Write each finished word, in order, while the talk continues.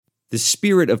The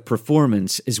spirit of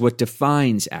performance is what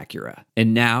defines Acura.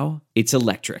 And now, it's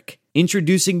electric.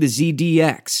 Introducing the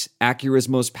ZDX, Acura's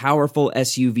most powerful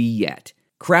SUV yet.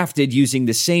 Crafted using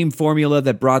the same formula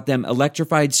that brought them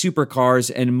electrified supercars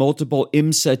and multiple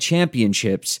IMSA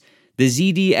championships, the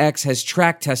ZDX has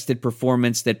track-tested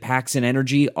performance that packs an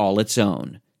energy all its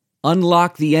own.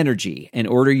 Unlock the energy and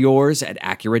order yours at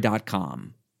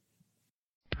Acura.com.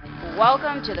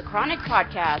 Welcome to the Chronic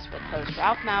Podcast with host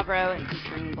Ralph Malbrough and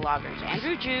featuring bloggers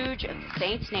Andrew Juge of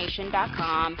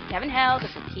SaintsNation.com, Kevin Held of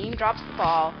The Team Drops the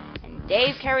Ball, and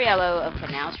Dave Cariello of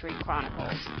Canal Street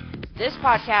Chronicles. This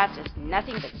podcast is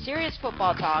nothing but serious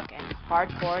football talk and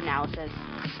hardcore analysis.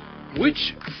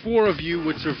 Which four of you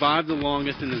would survive the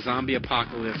longest in the zombie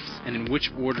apocalypse, and in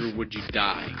which order would you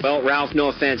die? Well, Ralph, no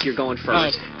offense, you're going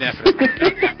first. Oh, definitely.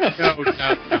 No.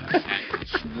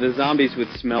 The zombies would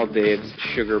smell Dave's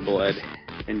sugar blood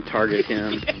and target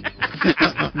him.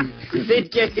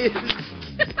 They'd get his...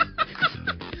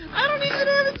 I don't even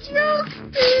have a joke,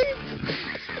 Dave.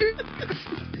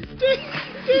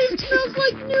 Dave smells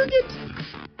like nougat.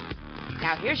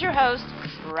 Now here's your host,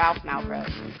 Ralph Malbrough.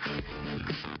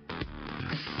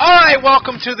 All right,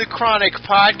 welcome to the Chronic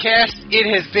Podcast. It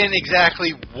has been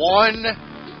exactly 1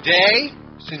 day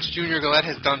since Junior Galette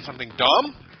has done something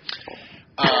dumb.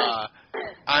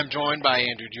 I'm joined by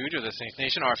Andrew Juge of the Saints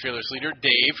Nation, our fearless leader,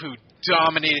 Dave, who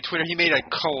dominated Twitter. He made a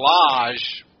collage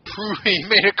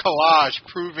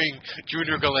proving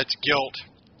Junior Galette's guilt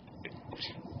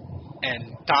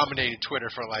and dominated Twitter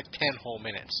for like 10 whole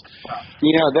minutes.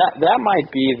 You know, that might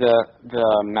be the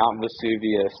Mount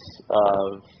Vesuvius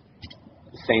of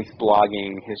Saints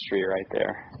blogging history right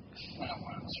there.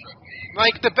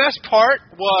 Like, the best part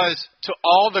was to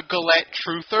all the Galette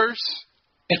truthers, ...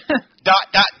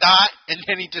 and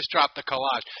then he just dropped the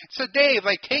collage. So, Dave,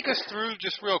 like, take us through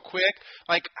just real quick.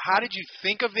 Like, how did you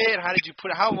think of it? How did you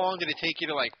put it? How long did it take you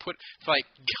to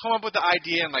come up with the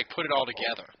idea and like put it all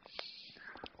together?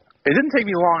 It didn't take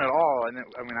me long at all, and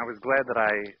I was glad that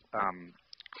I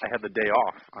had the day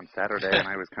off on Saturday, and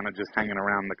I was kind of just hanging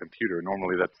around the computer.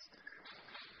 Normally,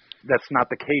 that's not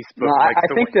the case. But no, I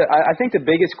think the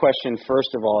biggest question,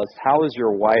 first of all, is how is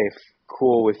your wife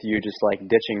cool with you just like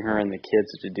ditching her and the kids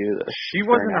to do this? She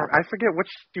wasn't. I forget what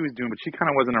she was doing, but she kind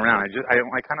of wasn't around.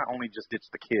 I kind of only just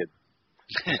ditched the kid.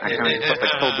 I kind of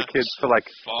told the kids to like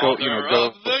go.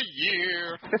 Of the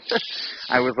year.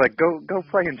 I was like, go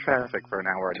play in traffic for an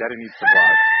hour. Daddy needs to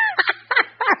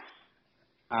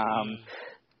blog.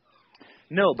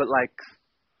 No, but like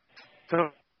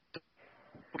so.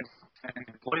 And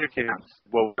employer came out.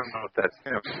 Well, we don't know if that's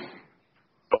him.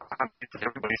 So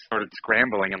everybody started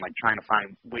scrambling and like trying to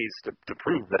find ways to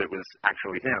prove that it was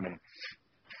actually him. And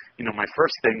my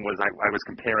first thing was I was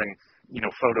comparing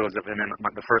photos of him, and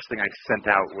the first thing I sent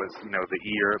out was the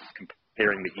ear,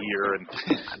 comparing the ear and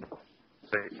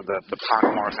the pock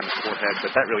mark on his forehead,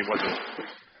 but that really wasn't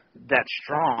that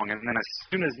strong. And then as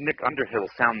soon as Nick Underhill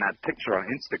found that picture on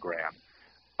Instagram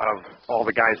of all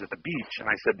the guys at the beach, and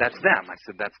I said, that's them.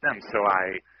 So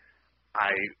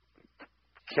I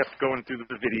kept going through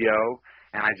the video,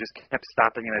 and I just kept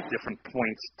stopping it at different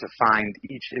points to find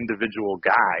each individual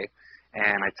guy,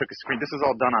 and I took a screen. This is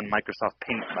all done on Microsoft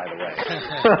Paint, by the way.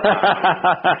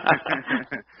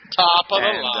 Top of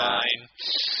the line.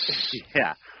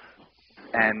 Yeah.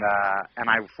 And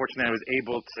I fortunately I was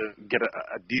able to get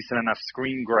a decent enough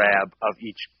screen grab of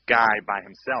each guy by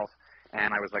himself.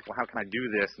 And I was like, well, how can I do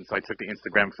this? And so I took the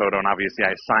Instagram photo, and obviously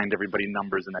I assigned everybody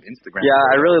numbers in that Instagram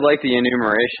photo. I really like the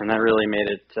enumeration. That really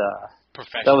made it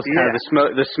professional. That was kind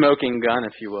of the smoking gun,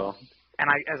 if you will.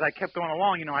 And as I kept going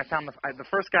along, I found the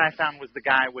first guy I found was the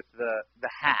guy with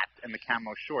the hat and the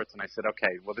camo shorts. And I said,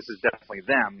 okay, well, this is definitely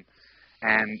them.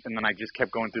 And then I just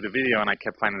kept going through the video, and I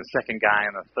kept finding the second guy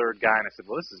and the third guy. And I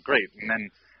said, well, this is great. And then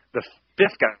the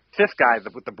fifth guy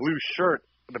with the blue shirt,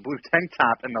 the blue tank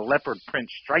top and the leopard print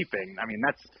striping. I mean,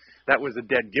 that was a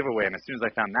dead giveaway. And as soon as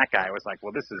I found that guy, I was like,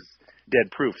 well, this is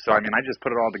dead proof. So I just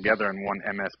put it all together in one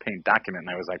MS Paint document,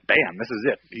 and I was like, bam, this is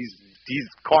it. He's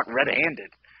caught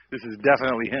red-handed. This is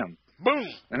definitely him. Boom.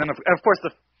 And then of course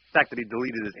the fact that he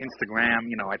deleted his Instagram,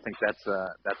 I think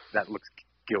that looks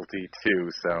guilty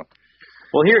too. So.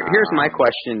 Well, here's my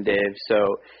question, Dave. So,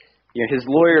 his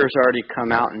lawyers already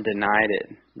come out and denied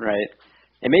it, right?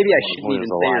 And maybe I shouldn't even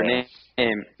say your name.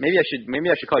 Maybe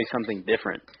I should call you something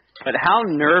different. But how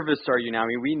nervous are you now? I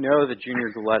mean, we know that Junior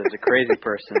Galette is a crazy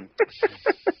person.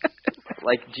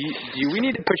 Like, do we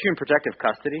need to put you in protective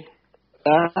custody?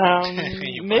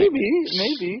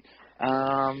 Maybe.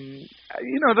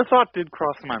 The thought did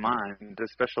cross my mind,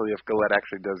 especially if Galette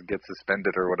actually does get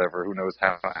suspended or whatever. Who knows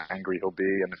how angry he'll be,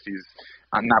 and if he's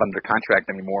not under contract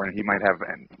anymore, and he might have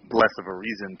less of a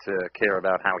reason to care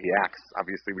about how he acts.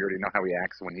 Obviously, we already know how he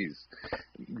acts when he's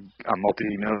a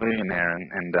multi-millionaire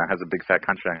and has a big fat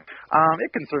contract.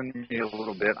 It concerns me a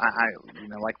little bit.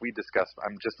 Like we discussed,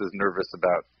 I'm just as nervous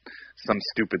about some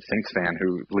stupid Saints fan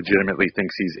who legitimately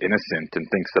thinks he's innocent and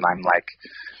thinks that I'm like.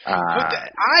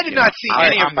 I did not see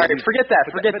any of them. Forget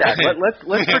that.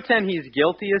 Let's pretend he's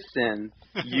guilty of sin.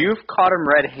 You've caught him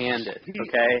red-handed,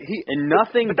 okay? And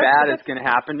nothing bad is going to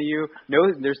happen to you. No,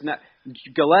 there's not.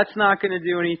 Gallette's not going to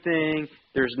do anything.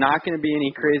 There's not going to be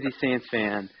any crazy Saints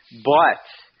fan. But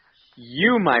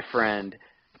you, my friend,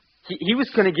 he was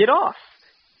going to get off.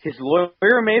 His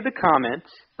lawyer made the comment,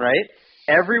 right?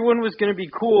 Everyone was going to be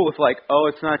cool with like, oh,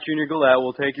 it's not Junior Gallette.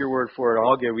 We'll take your word for it.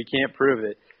 All good. We can't prove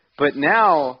it. But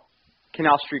now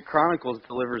Canal Street Chronicles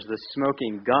delivers the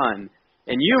smoking gun.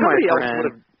 And you, my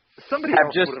friend... Somebody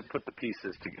else would have put the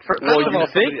pieces together.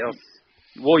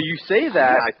 Well, you say that,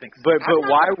 yeah, I think so. but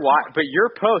why? But your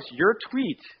post, your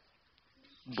tweet,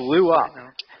 blew up.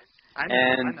 I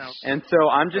know. And so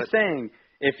I'm just saying,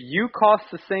 if you cost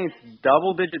the Saints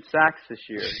double-digit sacks this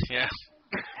year, yeah.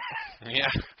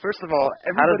 First of all,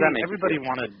 everybody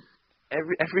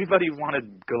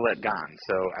wanted Gallette gone.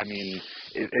 So I mean,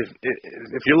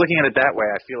 if you're looking at it that way,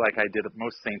 I feel like I did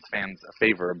most Saints fans a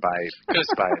favor by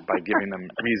giving them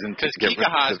reason to get rid of him. Because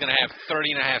Kikaha is going to have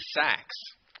 30.5 sacks.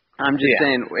 I'm just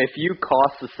saying, if you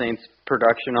cost the Saints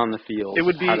production on the field,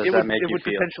 how does that make you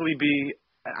feel? Potentially be.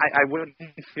 I wouldn't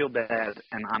feel bad,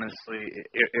 and honestly,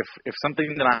 if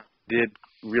something that I did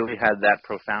really had that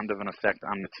profound of an effect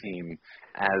on the team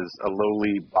as a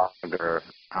lowly blogger,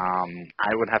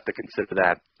 I would have to consider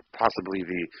that possibly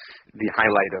the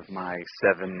highlight of my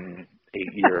 7-8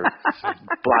 year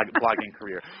blogging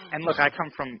career. And look, I come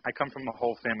from a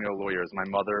whole family of lawyers. My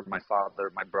mother, my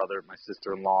father, my brother, my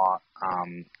sister-in-law,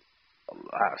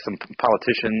 some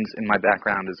politicians in my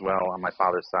background as well on my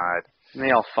father's side. And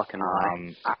they all fucking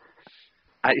lie.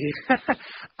 I'm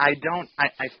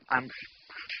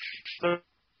sure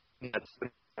that's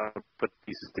put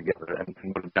pieces together and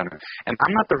would have done it. And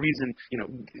I'm not the reason,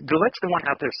 Gallette's the one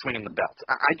out there swinging the belt.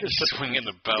 I just swinging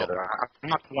the belt. I'm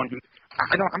not the one who.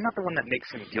 I'm not the one that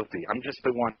makes him guilty. I'm just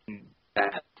the one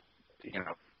that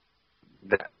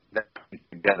that comes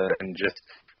together and just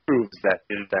proves that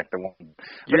in fact the one.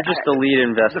 You're just the lead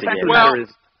investigator. The fact of the matter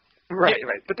is. Right.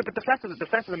 But the fact of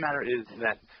the matter is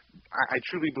that I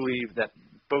truly believe that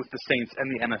both the Saints and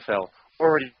the NFL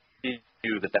already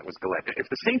knew that was Gallette. If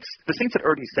the Saints had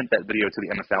already sent that video to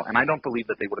the NFL, and I don't believe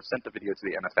that they would have sent the video to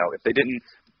the NFL if they didn't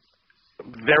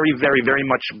very, very, very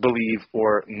much believe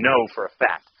or know for a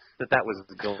fact that was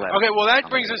Gallette. Okay, well that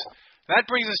brings us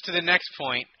to the next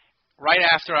point. Right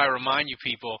after I remind you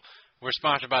people, we're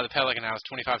sponsored by the Pelican House,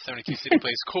 2572 City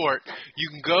Place Court. You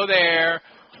can go there.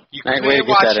 You can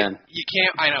watch it.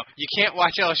 You can't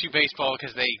watch LSU baseball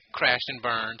because they crashed and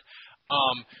burned.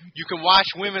 You can watch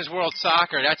Women's World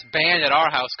Soccer. That's banned at our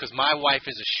house because my wife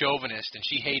is a chauvinist and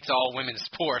she hates all women's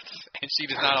sports and she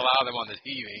does not allow them on the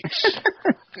TV.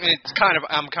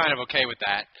 I'm kind of okay with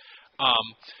that.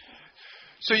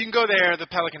 So you can go there, the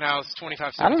Pelican House,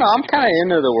 2572. I don't know. I'm kind of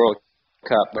into the World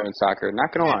Cup women's soccer.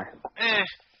 Not gonna lie.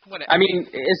 Whatever. I mean,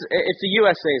 if the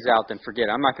USA's out, then forget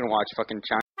it. I'm not gonna watch fucking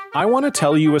China. I want to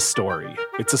tell you a story.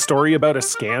 It's a story about a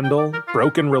scandal,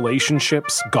 broken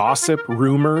relationships, gossip,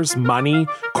 rumors, money,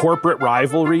 corporate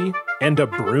rivalry, and a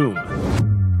broom.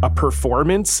 A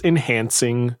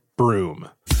performance-enhancing broom.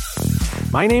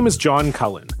 My name is John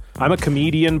Cullen. I'm a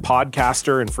comedian,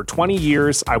 podcaster, and for 20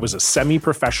 years, I was a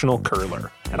semi-professional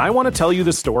curler. And I want to tell you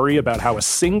the story about how a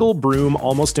single broom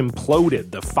almost imploded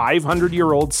the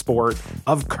 500-year-old sport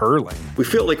of curling. We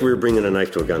felt like we were bringing a knife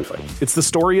to a gunfight. It's the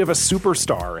story of a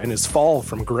superstar and his fall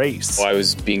from grace. Well, I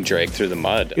was being dragged through the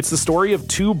mud. It's the story of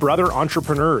two brother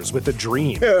entrepreneurs with a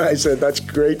dream. I said, that's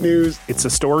great news. It's a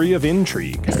story of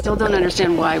intrigue. I still don't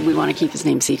understand why we want to keep his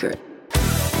name secret.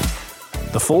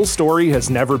 The full story has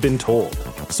never been told,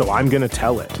 so I'm going to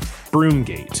tell it.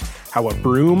 Broomgate, how a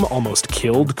broom almost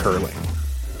killed curling.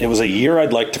 It was a year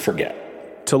I'd like to forget.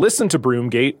 To listen to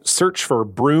Broomgate, search for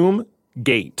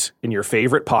Broomgate in your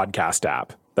favorite podcast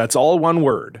app. That's all one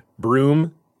word,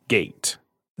 Broomgate.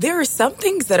 There are some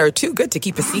things that are too good to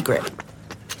keep a secret.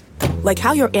 Like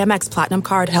how your Amex Platinum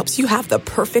card helps you have the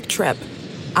perfect trip.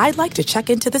 I'd like to check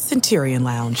into the Centurion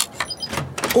Lounge.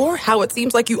 Or how it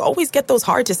seems like you always get those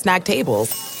hard-to-snag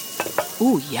tables.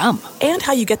 Ooh, yum. And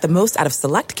how you get the most out of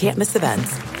select can't-miss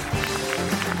events.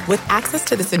 With access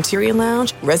to the Centurion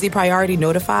Lounge, Resi Priority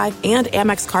Notified, and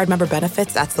Amex card member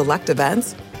benefits at select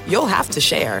events, you'll have to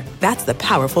share. That's the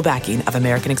powerful backing of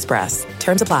American Express.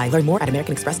 Terms apply. Learn more at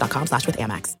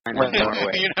americanexpress.com/withAmex. You're not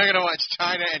going to watch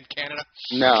China and Canada?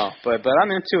 No, but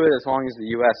I'm into it as long as the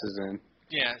U.S. is in.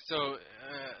 Yeah, so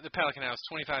the Pelican House,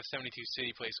 2572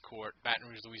 City Place Court, Baton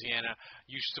Rouge, Louisiana.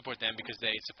 You should support them because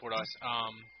they support us.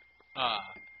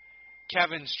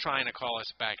 Kevin's trying to call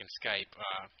us back in Skype.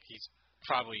 He's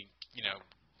probably,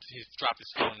 he's dropped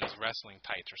his phone in his wrestling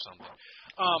tights or something.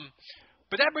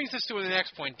 But that brings us to the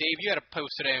next point. Dave, you had a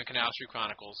post today on Canal Street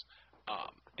Chronicles.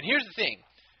 And here's the thing.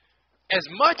 As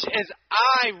much as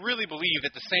I really believe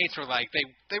that the Saints are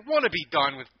they want to be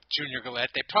done with Junior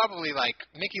Galette, they probably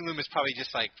Mickey Loomis probably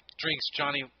just drinks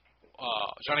Johnny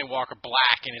Walker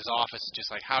Black in his office,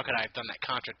 just how could I have done that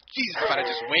contract? Jesus, if I'd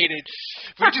have just waited.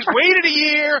 If we just waited a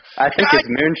year. I think it's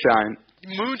moonshine.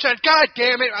 Moonshine. God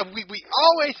damn it.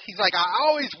 He's like, I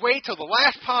always wait till the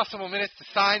last possible minutes to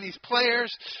sign these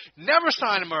players. Never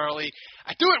sign them early.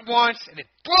 I do it once, and it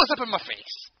blows up in my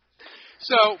face.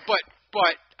 So, but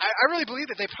I really believe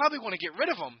that they probably want to get rid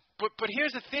of him. But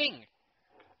here's the thing.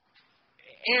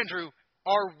 Andrew,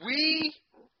 are we,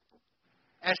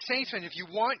 as Saints fans, if you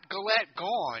want Galette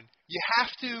gone, you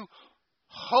have to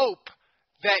hope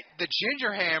that the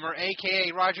Ginger Hammer,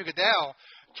 a.k.a. Roger Goodell,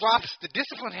 drops the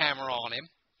discipline hammer on him.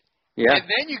 Yeah. And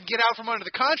then you can get out from under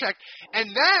the contract.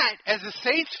 And that, as a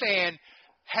Saints fan,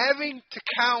 having to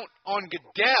count on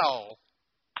Goodell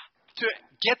to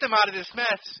get them out of this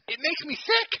mess, it makes me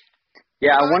sick.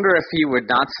 Yeah, I wonder if he would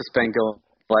not suspend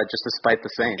Galette just to spite the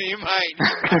Saints. He might.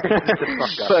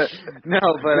 Fuck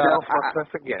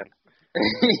us again.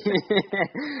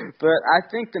 But I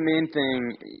think the main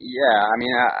thing,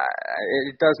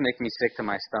 it does make me sick to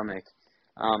my stomach.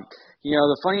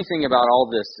 The funny thing about all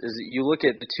this is you look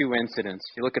at the two incidents.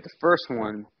 You look at the first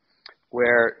one,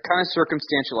 where kind of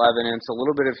circumstantial evidence, a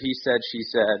little bit of he said, she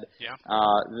said. Yeah.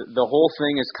 The whole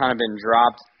thing has kind of been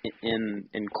dropped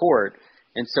in court.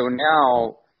 And so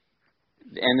now,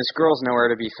 and this girl's nowhere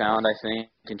to be found, I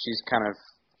think, and she's kind of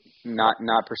not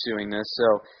pursuing this.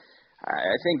 So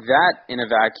I think that in a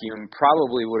vacuum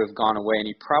probably would have gone away, and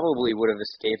he probably would have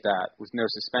escaped that with no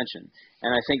suspension.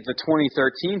 And I think the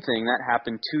 2013 thing, that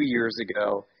happened 2 years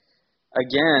ago.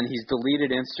 Again, he's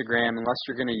deleted Instagram.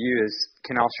 Unless you're going to use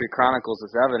Canal Street Chronicles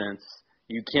as evidence,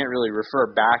 you can't really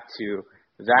refer back to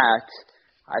that.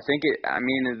 I think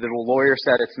the lawyer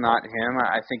said it's not him.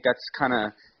 I think that's kind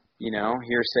of,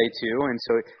 hearsay too. And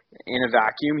so in a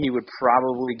vacuum, he would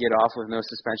probably get off with no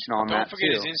suspension on that too. Don't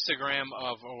forget his Instagram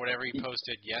or whatever he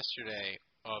posted yesterday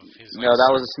of his. No,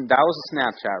 that was a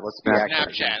Snapchat. Let's be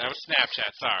accurate. That was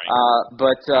Snapchat. Sorry.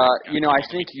 I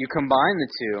think you combine the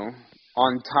two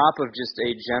on top of just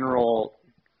a general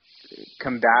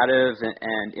combative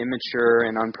and immature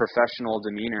and unprofessional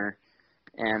demeanor.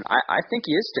 And I think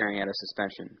he is staring at a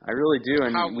suspension. I really do.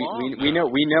 And How long, we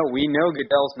know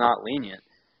Goodell's not lenient.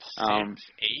 6, 8?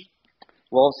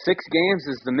 Well, 6 games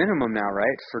is the minimum now,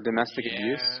 right, for domestic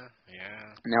abuse?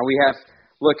 Yeah. Now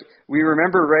we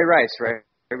remember Ray Rice, right?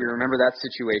 We remember that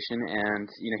situation, and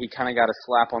he kind of got a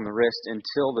slap on the wrist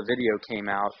until the video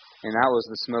came out, and that was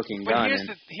the smoking gun. Here's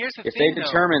the if thing, they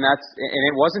determine that's, and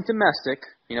it wasn't domestic,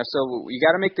 so you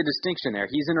got to make the distinction there.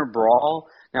 He's in a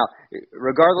brawl. Now,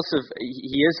 regardless of,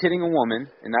 he is hitting a woman,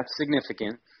 and that's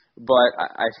significant. But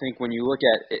I think when you look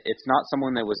at it, it's not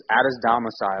someone that was at his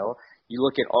domicile. You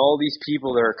look at all these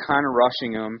people that are kind of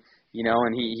rushing him,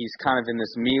 and he's kind of in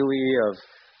this melee of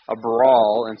a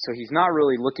brawl, and so he's not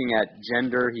really looking at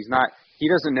gender. He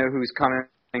doesn't know who's coming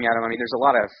at him. I mean, there's a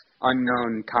lot of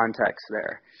unknown context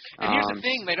there. And here's the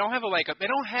thing: they don't have they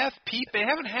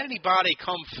haven't had anybody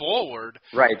come forward.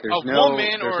 Right. There's a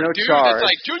woman or a dude charge. that's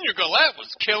like Junior Galette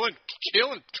was killing,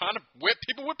 trying to whip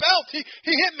people with belts. He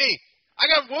hit me. I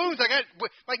got wounds.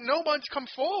 No one's come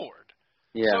forward.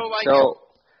 Yeah. So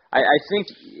I think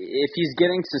if he's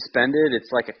getting suspended,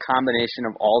 it's like a combination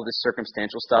of all this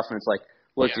circumstantial stuff, and it's like,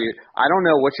 look, dude, I don't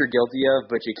know what you're guilty of,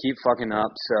 but you keep fucking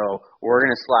up, so we're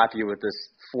going to slap you with this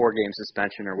 4-game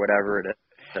suspension or whatever it is.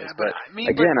 Yeah, but I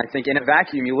think in a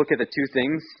vacuum, you look at the two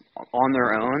things on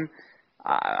their own,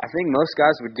 I think most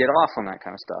guys would get off on that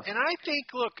kind of stuff. And I think,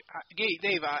 look,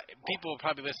 Dave, people will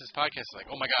probably listen to this podcast like,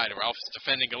 oh, my God, Ralph's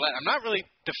defending Galette. I'm not really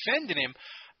defending him.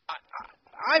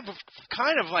 I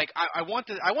kind of I want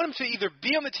him to either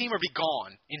be on the team or be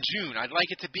gone in June. I'd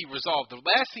like it to be resolved. The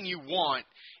last thing you want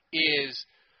is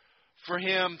for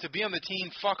him to be on the team,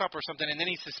 fuck up or something, and then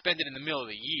he's suspended in the middle of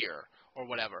the year or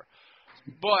whatever.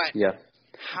 But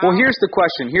well, here's the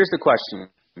question.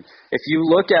 If you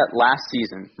look at last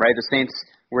season, right, the Saints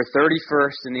were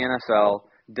 31st in the NFL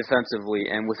defensively,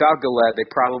 and without Galette, they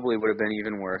probably would have been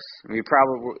even worse. We're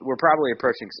probably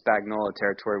approaching Spagnuolo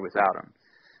territory without him.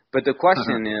 But the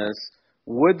question is,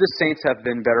 would the Saints have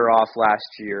been better off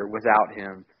last year without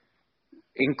him,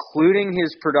 including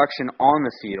his production on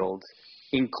the field,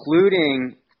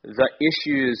 including the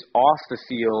issues off the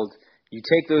field? You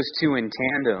take those two in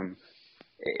tandem.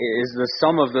 Is the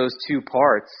sum of those two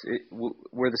parts,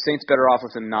 were the Saints better off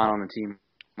with him not on the team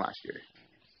last year?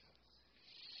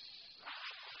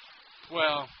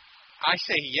 Well, I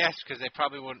say yes because they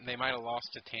probably wouldn't. They might have lost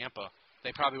to Tampa.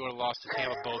 They probably would have lost to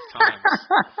Tampa both times.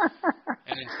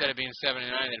 And instead of being 7-9,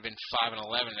 they'd have been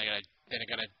 5-11. They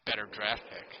got a better draft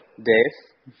pick. Dave?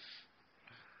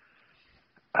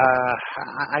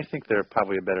 I think they're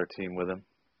probably a better team with him.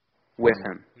 With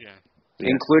him? Yeah.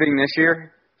 Including this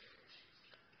year?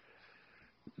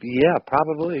 Yeah,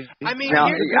 probably. I mean, now,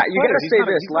 you got to say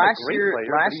this. Last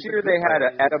year they had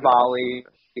Edebali.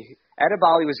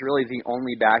 Edebali was really the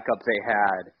only backup they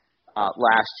had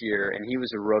last year, and he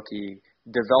was a rookie,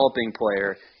 developing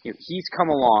player. He's come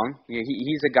along.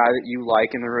 He's a guy that you like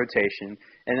in the rotation.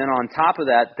 And then on top of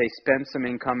that, they spend some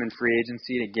income in free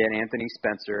agency to get Anthony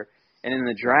Spencer. And in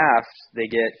the draft, they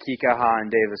get Kikaha and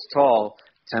Davis Tull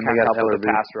to kind of help with the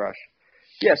pass rush.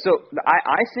 Yeah, so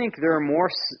I think they're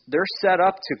set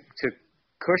up to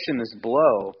cushion this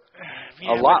blow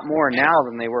a lot more now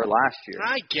than they were last year.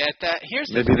 I get that.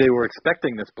 Maybe they were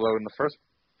expecting this blow in the first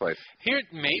place.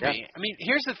 Maybe. Yeah. I mean,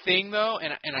 here's the thing, though,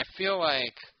 and I feel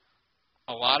like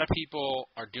a lot of people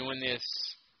are doing this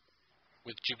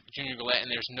with Junior Galette,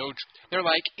 and they're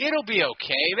like, it'll be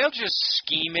okay. They'll just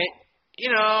scheme it.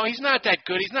 He's not that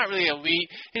good. He's not really elite.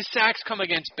 His sacks come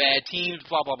against bad teams,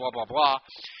 blah, blah, blah, blah, blah.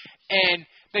 And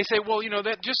they say, well,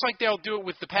 that just like they'll do it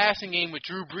with the passing game with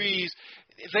Drew Brees,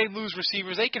 if they lose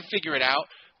receivers, they can figure it out.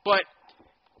 But,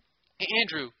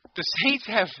 Andrew, the Saints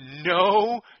have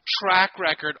no track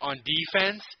record on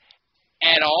defense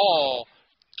at all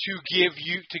to give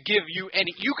you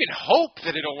any. You can hope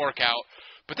that it'll work out,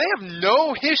 but they have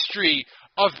no history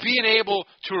of being able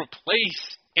to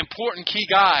replace important key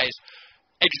guys.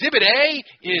 Exhibit A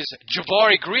is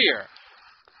Jabari Greer.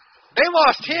 They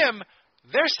lost him.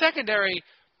 Their secondary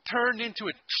turned into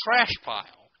a trash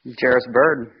pile. Jarris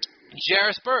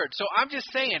Byrd. So I'm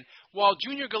just saying, while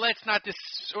Junior Galette's not this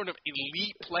sort of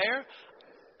elite player,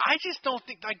 I just don't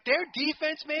think, their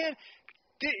defense, man,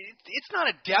 it's not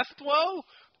a death blow,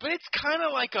 but it's kind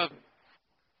of like a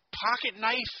pocket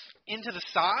knife into the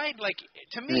side.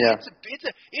 To me,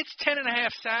 it's 10.5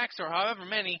 sacks or however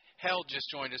many. Hell just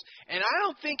joined us. And I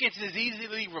don't think it's as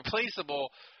easily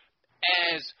replaceable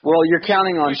as... Well, you're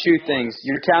counting on two things.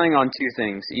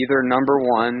 Either number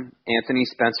one, Anthony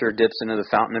Spencer dips into the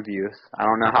fountain of youth. I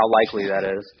don't know how likely that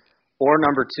is. Or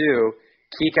number two,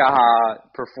 Kikaha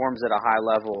performs at a high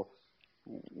level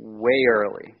way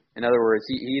early. In other words,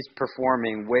 he's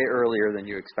performing way earlier than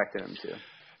you expected him to.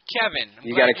 Kevin.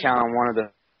 You got to count on one of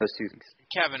those two things.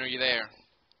 Kevin, are you there?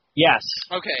 Yes.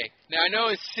 Okay. Now, I know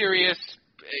it's serious.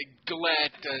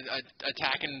 Galette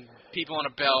attacking people on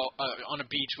a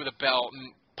beach with a belt,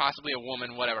 possibly a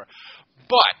woman, whatever.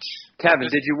 But Kevin,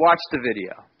 did you watch the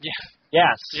video? Yeah.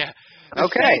 Yes. Yeah.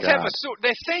 Okay.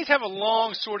 The Saints have a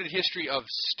long, sordid history of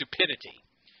stupidity.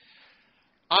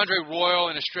 Andre Royal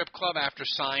in a strip club after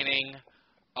signing.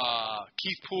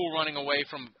 Keith Poole trying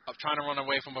to run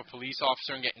away from a police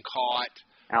officer and getting caught.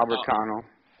 Albert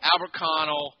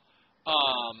Connell.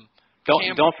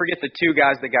 Don't forget the two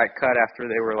guys that got cut after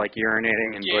they were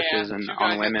urinating in bushes and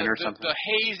on women or something. The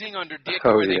hazing under Dick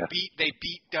where they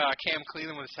beat Cam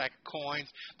Cleveland with a sack of coins.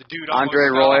 The dude Andre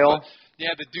Royal.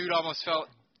 The dude almost fell.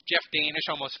 Jeff Danish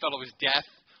almost fell to his death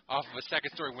off of a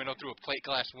second-story window through a plate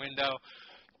glass window.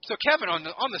 So Kevin, on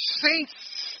the Saints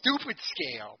stupid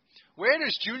scale, where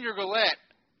does Junior Galette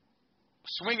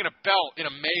swinging a belt in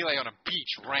a melee on a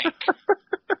beach rank?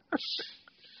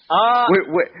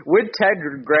 Would Ted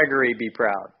Gregory be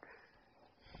proud?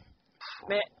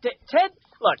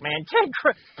 Man,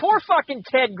 poor fucking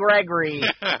Ted Gregory.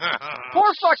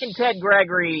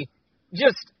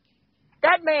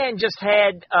 That man just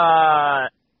had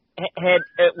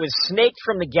it was snaked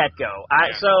from the get-go.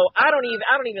 So I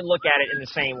don't even look at it in the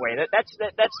same way.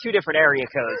 That's two different area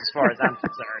codes as far as I'm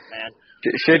concerned, man.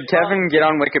 Should Kevin get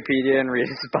on Wikipedia and read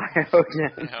his bio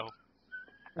again? No.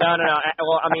 No.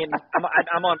 Well, I mean,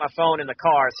 I'm on my phone in the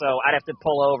car, so I'd have to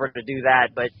pull over to do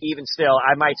that. But even still,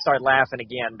 I might start laughing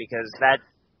again because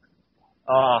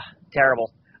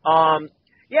terrible.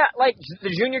 The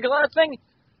Junior Galette thing.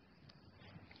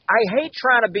 I hate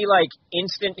trying to be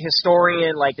instant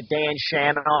historian, like the Dan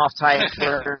Shanoff type,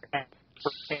 where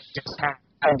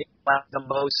the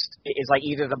most is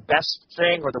either the best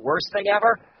thing or the worst thing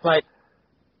ever. But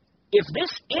if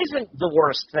this isn't the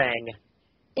worst thing,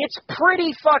 it's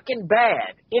pretty fucking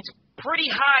bad. It's pretty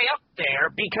high up there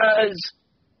because,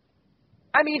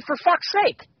 I mean, for fuck's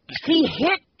sake, he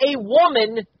hit a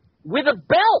woman with a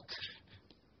belt.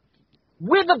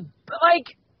 With a,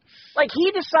 like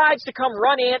he decides to come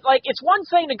run in. Like, it's one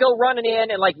thing to go running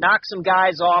in and, like, knock some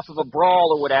guys off of a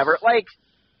brawl or whatever. Like,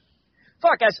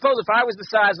 fuck, I suppose if I was the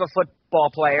size of a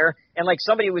football player and, like,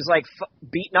 somebody was, like,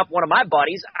 beating up one of my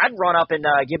buddies, I'd run up and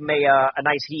give him a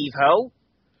nice heave-ho.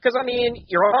 Because, I mean,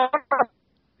 you're on a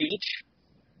beach.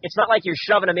 It's not like you're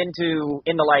shoving him into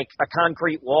like, a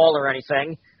concrete wall or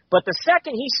anything. But the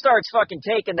second he starts fucking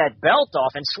taking that belt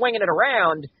off and swinging it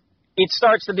around, it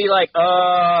starts to be like,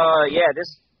 yeah, this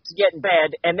is getting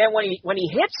bad. And then when he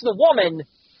hits the woman,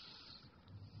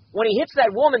 when he hits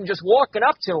that woman just walking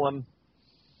up to him,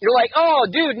 you're like, oh,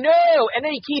 dude, no. And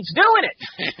then he keeps doing it.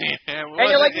 And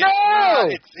you're like, no.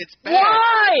 It's bad.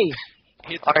 Why?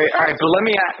 All right, but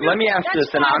let me ask this,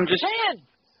 and I'm just.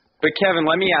 But Kevin,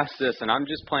 let me ask this, and I'm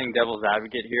just playing devil's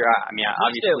advocate here. I mean,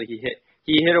 obviously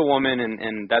he hit a woman,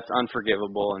 and that's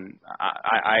unforgivable, and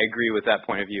I agree with that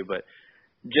point of view. But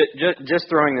just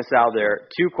throwing this out there,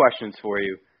 2 questions for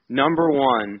you. Number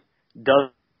one, does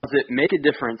it make a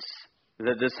difference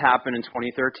that this happened in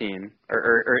 2013,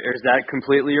 or is that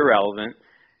completely irrelevant?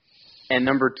 And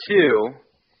number 2,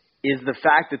 is the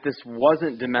fact that this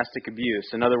wasn't domestic abuse.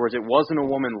 In other words, it wasn't a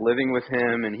woman living with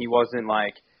him, and he wasn't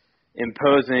like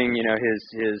imposing, you know,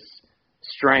 his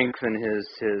strength and his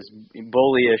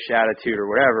bullyish attitude or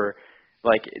whatever.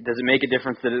 Like, does it make a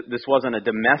difference that this wasn't a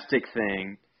domestic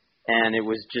thing and it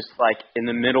was just like in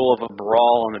the middle of a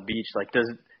brawl on the beach? Like, do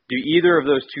either of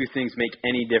those 2 things make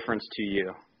any difference to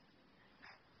you?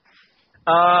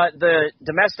 The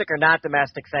domestic or not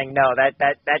domestic thing, no, that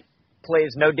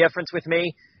plays no difference with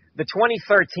me. The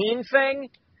 2013 thing,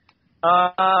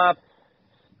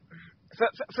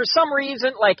 for some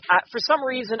reason,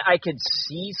 I could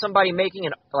see somebody making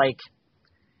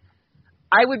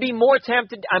I would be more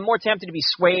tempted. I'm more tempted to be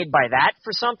swayed by that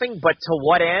for something, but to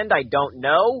what end, I don't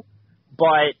know.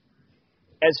 But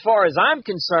as far as I'm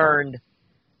concerned,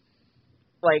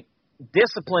 like,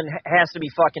 discipline has to be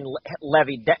fucking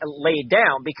laid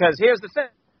down, because here's the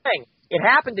thing. It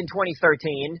happened in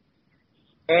 2013,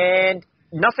 and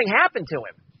nothing happened to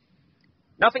him.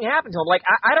 Nothing happened to him. Like,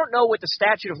 I don't know what the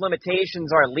statute of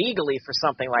limitations are legally for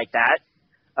something like that,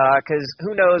 because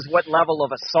who knows what level of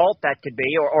assault that could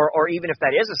be, or even if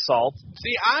that is assault.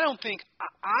 See, I don't think.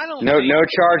 No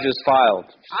charges filed.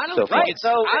 I don't think it's.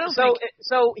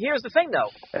 So here's the thing,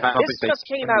 though. This just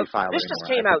came out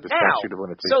now.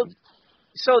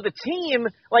 So the team,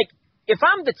 like, if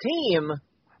I'm the team,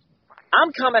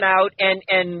 I'm coming out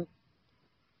and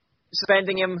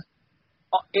suspending him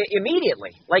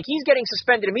immediately. Like, he's getting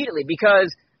suspended immediately, because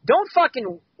don't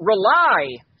fucking rely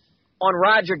on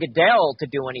Roger Goodell to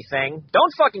do anything.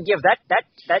 Don't fucking give that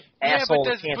asshole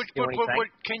a chance to do anything. But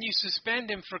can you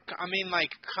suspend him for? I mean, like,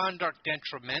 conduct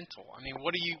detrimental. I mean,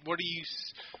 what are you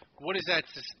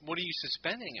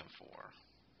suspending him for?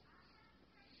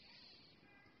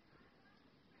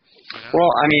 You know?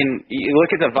 Well, I mean, you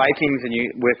look at the Vikings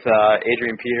and with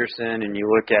Adrian Peterson, and you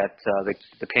look at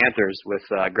the Panthers with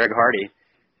Greg Hardy.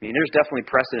 I mean, there's definitely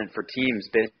precedent for teams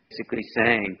basically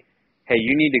saying, hey,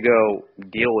 you need to go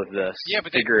deal with this,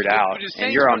 figure it out,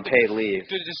 and you're on paid leave.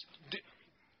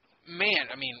 Man,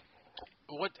 I mean,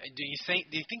 what do you think?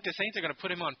 Do you think the Saints are going to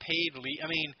put him on paid leave? I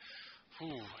mean,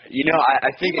 I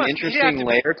think an interesting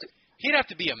layer. He'd have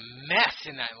to be a mess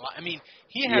in that. I mean,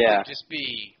 he'd have to just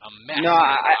be a mess. No,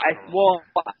 I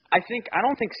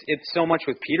don't think it's so much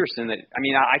with Peterson that. I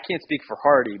mean, I can't speak for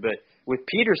Hardy, but with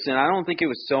Peterson, I don't think it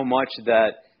was so much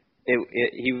that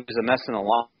he was a mess in the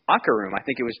locker room. I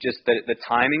think it was just that the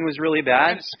timing was really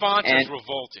bad. And sponsors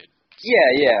revolted.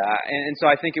 Yeah, and so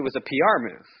I think it was a PR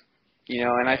move,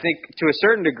 And I think to a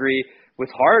certain degree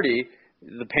with Hardy,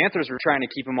 the Panthers were trying to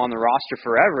keep him on the roster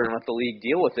forever and let the league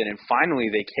deal with it, and finally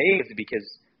they caved because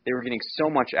they were getting so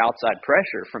much outside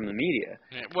pressure from the media.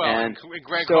 Yeah, well, and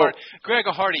Greg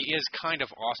Hardy is kind of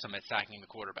awesome at sacking the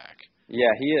quarterback. Yeah,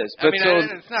 he is. But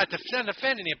it's not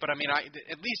defending it, but I mean,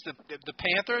 at least the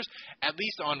Panthers, at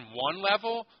least on one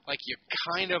level, like, you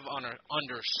kind of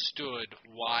understood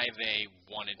why they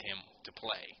wanted him to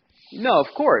play. No, of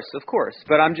course.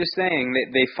 But I'm just saying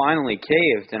that they finally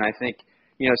caved, and I think,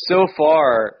 so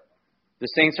far the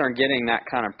Saints aren't getting that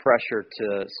kind of pressure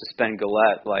to suspend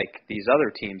Gillette like these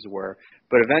other teams were,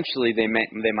 but eventually they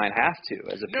might have to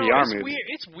as a PR move.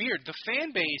 It's weird. The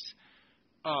fan base,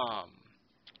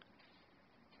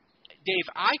 Dave,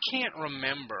 I can't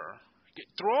remember.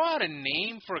 Throw out a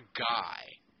name for a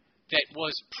guy that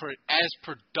was as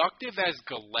productive as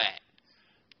Gillette.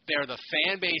 The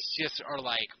fan base just are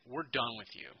like, we're done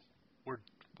with you.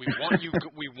 We want you.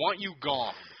 We want you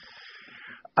gone.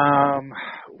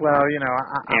 Well,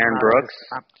 Aaron Brooks,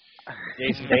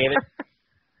 Jason David.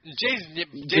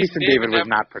 Jason David was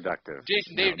not productive.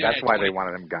 Jason David. That's why they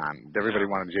wanted him gone. Everybody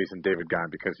wanted Jason David gone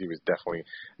because he was definitely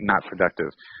not productive.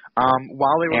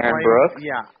 While they were Aaron playing, Brooks?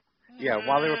 yeah.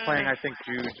 While they were playing, I think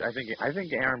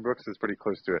Aaron Brooks is pretty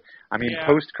close to it. I mean,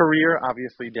 post career,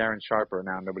 obviously Darren Sharper.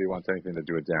 Now nobody wants anything to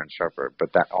do with Darren Sharper,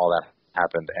 but all that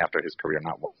happened after his career,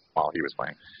 not while he was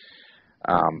playing.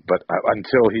 But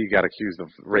until he got accused of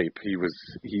rape, he was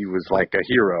like a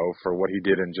hero for what he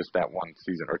did in just that one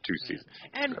season or two seasons.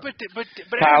 And but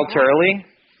Kyle Turley.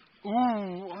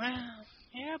 Ooh, well,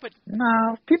 yeah, but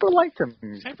no, people liked him.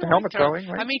 The helmet throwing.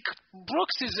 Right? I mean,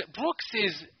 Brooks is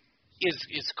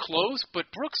close,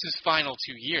 but Brooks' final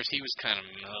 2 years, he was kind of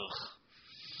ugh.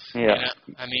 Yeah.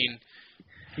 I mean.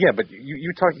 Yeah, but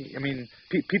you're talking. I mean,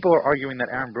 people are arguing that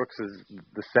Aaron Brooks is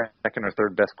the second or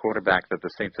third best quarterback that the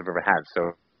Saints have ever had.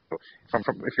 So,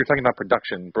 if you're talking about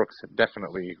production, Brooks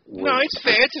definitely was. No, it's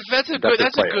fair. That's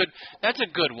a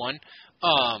good one.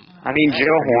 I mean, Joe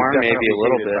Horn maybe a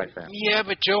little bit. Yeah,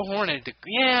 but Joe Horn had he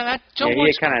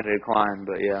kind of declined,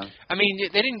 but yeah. I mean,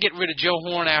 they didn't get rid of Joe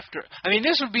Horn after. I mean,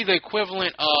 this would be the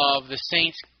equivalent of the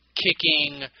Saints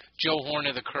kicking Joe Horn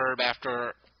to the curb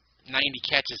after 90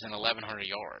 catches and 1,100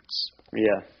 yards.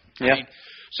 Yeah. I mean,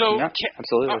 so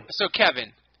absolutely. So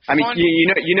Kevin. I mean,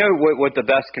 you know what the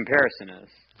best comparison is?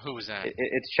 Who was that?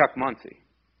 It's Chuck Muncie.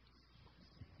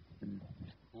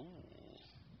 Ooh.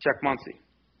 Chuck Muncie.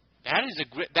 That is a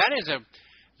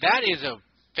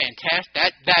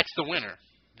fantastic. That's the winner.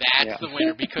 That's the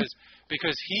winner because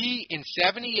he in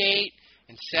 78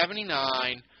 and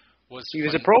 79. He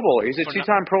was a Pro Bowler. He was a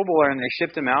two-time Pro Bowler, and they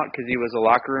shipped him out because he was a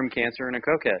locker room cancer and a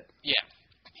cokehead. Yeah,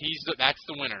 that's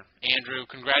the winner. Andrew,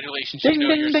 congratulations. Ding,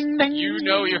 You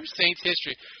know your Saints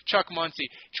history. Chuck Muncie.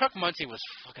 Chuck Muncie was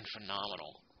fucking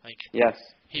phenomenal. Like yes,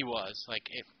 he was. Like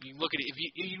if you look at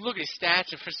his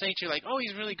stats and for Saints, you're like, oh,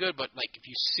 he's really good. But like if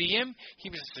you see him, he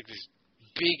was just like this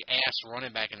big ass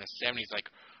running back in the 70s, like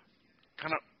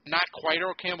kind of not quite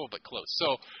Earl Campbell, but close.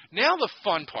 So now the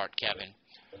fun part, Kevin.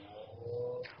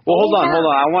 Well, hold on.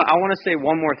 I want to say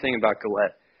one more thing about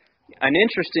Galette. An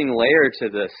interesting layer to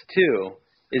this, too,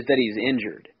 is that he's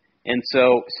injured. And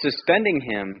so suspending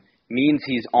him means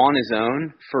he's on his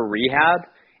own for rehab.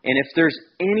 And if there's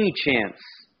any chance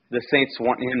the Saints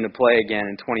want him to play again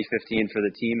in 2015 for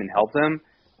the team and help them,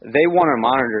 they want to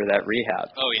monitor that rehab.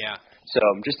 Oh, yeah. So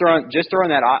just throwing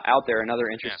that out there,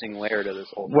 another interesting layer to this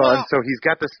whole thing. Well, and so he's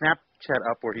got the Snapchat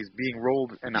up where he's being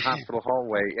rolled in a hospital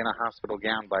hallway in a hospital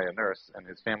gown by a nurse, and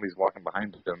his family's walking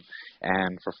behind him.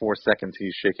 And for 4 seconds,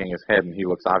 he's shaking his head, and he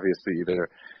looks obviously either,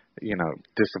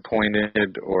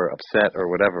 disappointed or upset or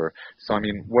whatever. So, I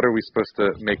mean, what are we supposed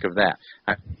to make of that?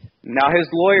 Now, his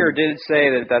lawyer did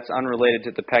say that that's unrelated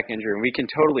to the pec injury, and we can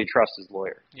totally trust his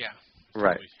lawyer. Yeah.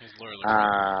 Right. His lawyer looks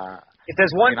if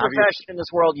there's one profession in this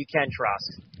world you can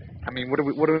trust. I mean, what do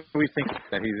we think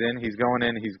that he's in? He's going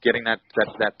in. He's getting that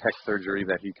pec surgery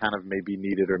that he kind of maybe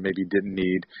needed or maybe didn't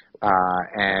need,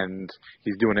 and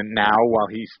he's doing it now while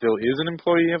he still is an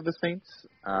employee of the Saints,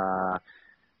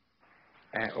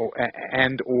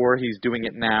 or he's doing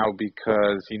it now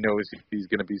because he knows he's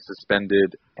going to be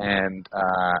suspended, and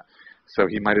so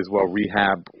he might as well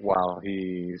rehab while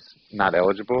he's not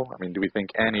eligible. I mean, do we think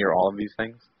any or all of these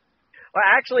things? Well,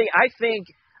 actually, I think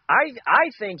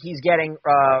he's getting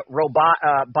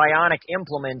bionic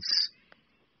implements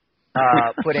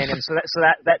put in him, so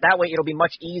that way it'll be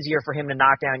much easier for him to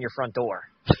knock down your front door.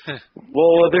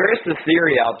 Well, there is the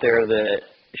theory out there that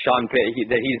Sean Payton,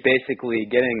 that he's basically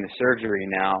getting the surgery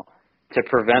now to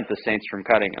prevent the Saints from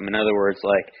cutting him. In other words,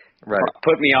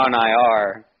 put me on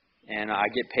IR and I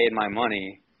get paid my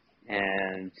money,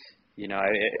 and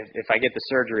if I get the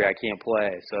surgery, I can't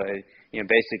play. So.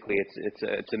 Basically,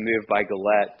 it's a move by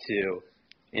Galette to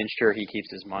ensure he keeps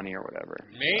his money or whatever.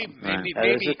 Maybe.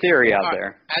 There's a theory out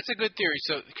there. That's a good theory.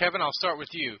 So, Kevin, I'll start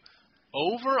with you.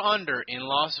 Over under in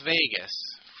Las Vegas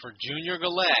for Junior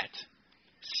Galette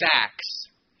sacks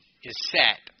is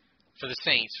set for the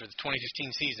Saints for the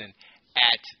 2015 season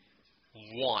at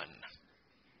 1.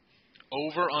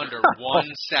 Over under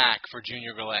 1 sack for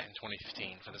Junior Galette in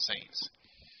 2015 for the Saints.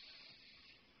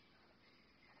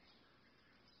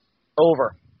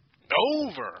 Over.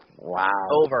 Wow.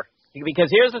 Over. Because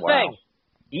here's the thing.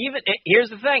 Here's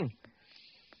the thing.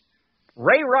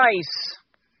 Ray Rice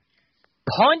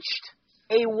punched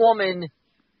a woman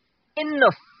in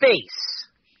the face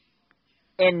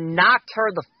and knocked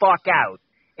her the fuck out,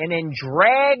 and then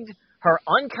dragged her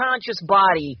unconscious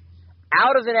body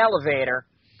out of an elevator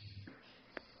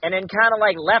and then kind of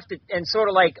like left it and sort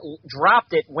of like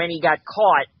dropped it when he got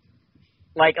caught,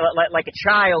 like a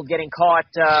child getting caught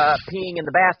peeing in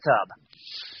the bathtub.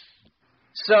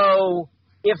 So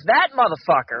if that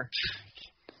motherfucker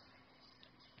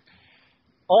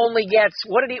only gets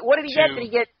what did he get? Did he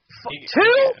get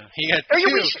two? He got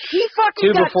two. He fucking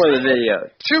two got before two. the video.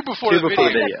 Two before the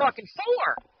video. He got fucking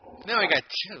 4. No, he got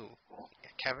 2.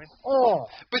 Kevin. Oh.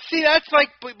 But see, that's like,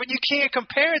 but you can't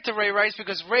compare it to Ray Rice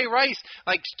because Ray Rice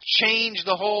like changed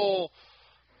the whole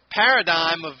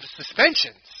paradigm of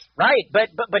suspensions. Right,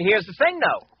 but here's the thing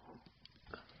though.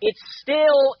 It's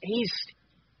still he's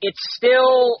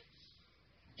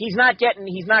not going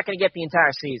to get the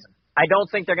entire season. I don't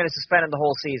think they're going to suspend him the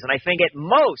whole season. I think at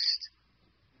most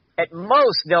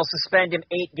they'll suspend him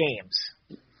 8 games.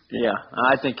 Yeah,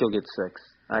 I think he'll get 6.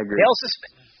 I agree. They'll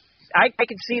suspend. I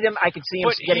could see him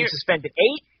getting suspended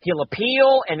 8. He'll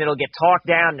appeal, and it'll get talked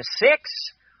down to 6.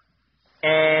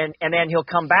 And then he'll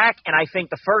come back, and I think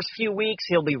the first few weeks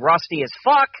he'll be rusty as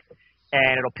fuck,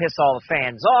 and it'll piss all the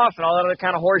fans off and all that other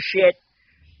kind of horse shit.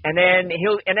 And then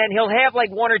he'll have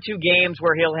like 1 or 2 games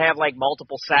where he'll have like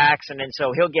multiple sacks, and then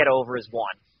so he'll get over his 1.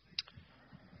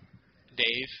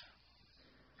 Dave?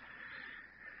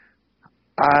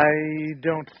 I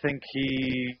don't think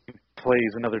he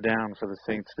plays another down for the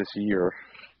Saints this year.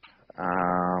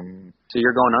 So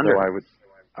you're going under? So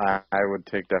I would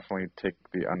definitely take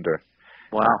the under.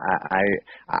 Wow.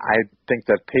 I think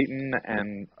that Peyton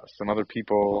and some other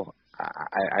people,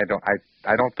 I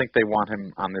don't think they want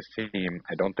him on this team.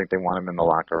 I don't think they want him in the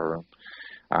locker room.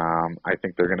 I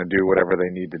think they're going to do whatever they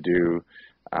need to do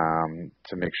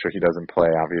to make sure he doesn't play.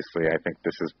 Obviously, I think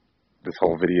this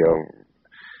whole video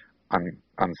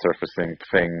unsurfacing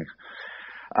thing.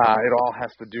 It all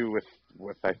has to do with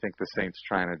I think the Saints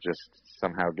trying to just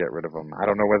somehow get rid of him. I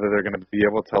don't know whether they're going to be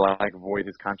able to like void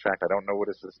his contract. I don't know what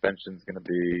his suspension is going to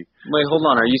be. Wait, hold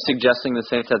on. Are you suggesting the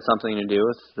Saints had something to do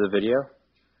with the video?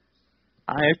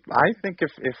 I think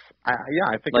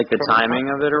I think like the timing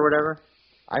of it or whatever.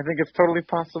 I think it's totally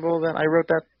possible that I wrote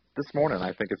that this morning.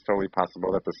 I think it's totally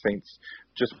possible that the Saints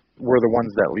just were the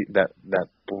ones that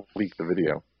leaked the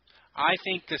video. I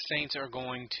think the Saints are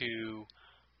going to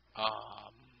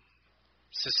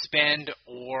suspend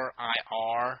or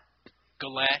IR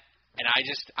Gillette, and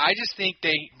I just think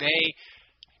they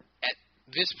at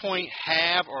this point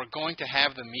have or are going to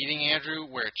have the meeting, Andrew,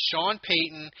 where it's Sean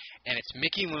Payton and it's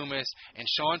Mickey Loomis, and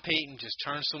Sean Payton just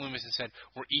turns to Loomis and said,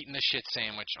 "We're eating the shit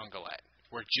sandwich on Gillette.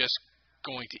 We're just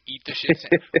going to eat the shit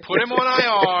sandwich. Put him on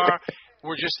IR.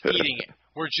 We're just eating it.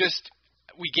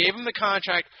 We gave him the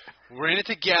contract. We're in it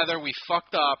together. We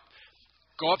fucked up.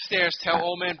 Go upstairs, tell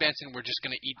old man Benson we're just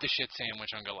going to eat the shit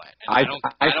sandwich on Gillette." And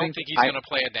I don't think he's going to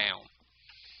play it down.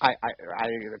 I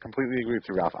completely agree with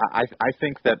you, Ralph. I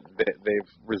think that they've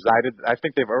resided. I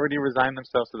think they've already resigned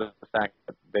themselves to the fact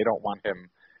that they don't want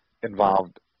him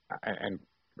involved and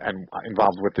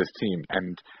involved with this team.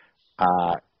 And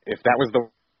if that was the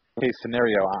case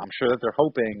scenario, I'm sure that they're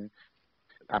hoping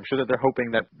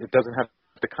that it doesn't have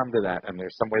to come to that, and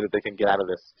there's some way that they can get out of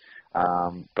this.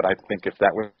 But I think if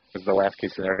that was the last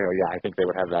case scenario, yeah, I think they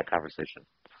would have that conversation.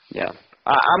 Yeah.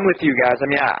 I'm with you guys. I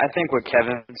mean, I think what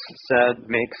Kevin said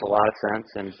makes a lot of sense,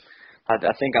 and I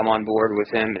think I'm on board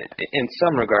with him in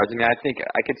some regards. I mean, I think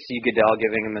I could see Goodell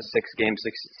giving him a 6-game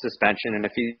suspension, and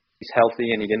if he's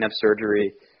healthy and he didn't have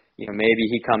surgery, maybe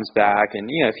he comes back, and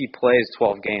if he plays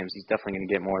 12 games, he's definitely going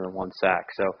to get more than 1 sack.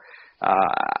 So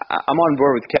I'm on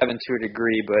board with Kevin to a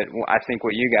degree, but I think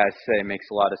what you guys say makes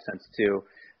a lot of sense too.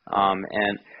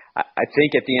 And I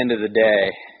think at the end of the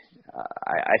day,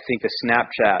 I think the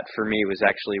Snapchat for me was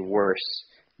actually worse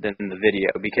than the video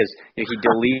because he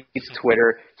deletes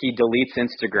Twitter, he deletes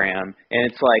Instagram,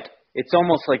 and it's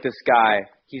almost like this guy,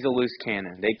 he's a loose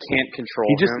cannon. They can't control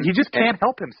him. He just can't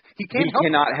help him. He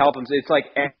cannot help him. So it's like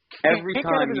every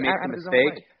time he makes a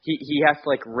mistake, he has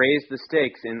to raise the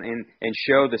stakes and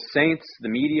show the Saints, the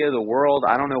media, the world.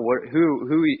 I don't know what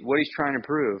he's trying to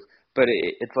prove, but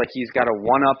it's like he's got to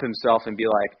one up himself and be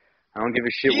like, I don't give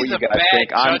a shit what you guys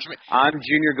think. I'm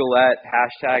Junior Gillette,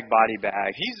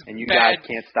 #bodybag, and you guys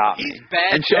can't stop me.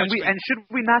 And should we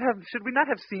not have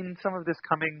seen some of this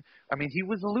coming? I mean, he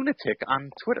was a lunatic on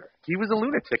Twitter.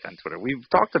 We've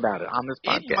talked about it on this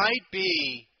podcast. It might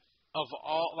be of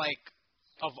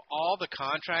all the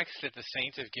contracts that the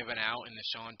Saints have given out in the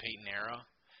Sean Payton era,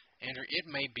 Andrew, it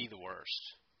may be the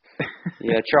worst.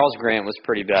 Yeah, Charles Grant was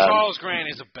pretty bad. Charles Grant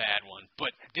is a bad one, but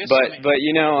it's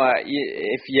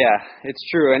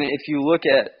true. And if you look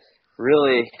at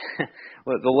really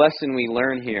the lesson we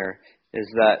learn here is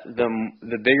that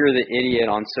the bigger the idiot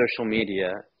on social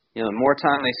media, the more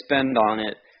time they spend on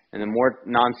it, and the more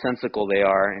nonsensical they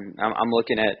are, and I'm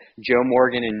looking at Joe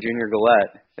Morgan and Junior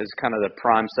Gillette as kind of the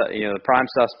prime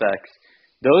suspects.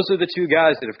 Those are the two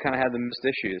guys that have kind of had the most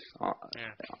issues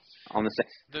on the same.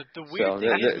 The weird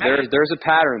thing is there's a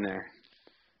pattern there.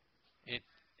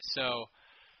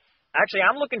 Actually,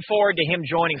 I'm looking forward to him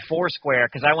joining Foursquare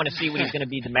because I want to see what he's going to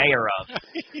be the mayor of.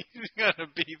 He's going to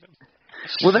be the...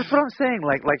 Well, that's what I'm saying.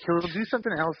 Like he'll do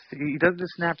something else. He does the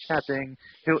Snapchat thing.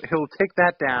 He'll take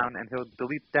that down and he'll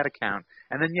delete that account.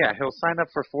 And then he'll sign up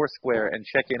for Foursquare and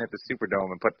check in at the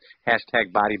Superdome and put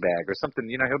 #bodybag or something.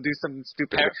 You know, he'll do something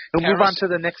stupid. He'll move on to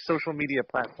the next social media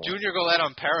platform. Junior Gillette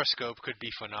on Periscope could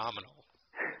be phenomenal.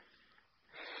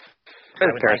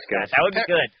 That would be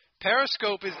good.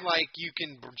 Periscope is like you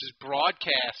can just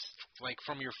broadcast like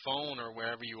from your phone or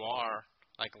wherever you are,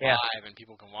 like live, and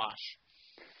people can watch.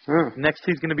 Next,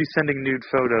 he's going to be sending nude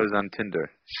photos on Tinder.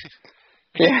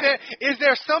 Is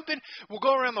there something? We'll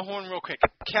go around the horn real quick.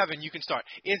 Kevin, you can start.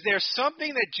 Is there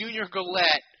something that Junior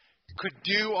Gillette could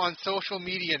do on social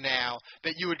media now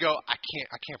that you would go, I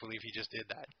can't believe he just did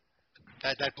that.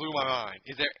 That blew my mind.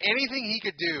 Is there anything he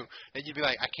could do that you'd be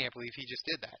like, I can't believe he just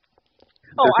did that?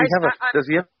 Does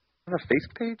he have a face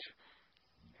page?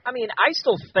 I mean, I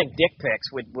still think dick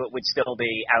pics would still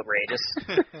be outrageous.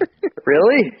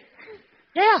 Really?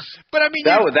 Yeah. But I mean,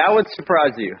 that would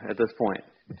surprise you at this point.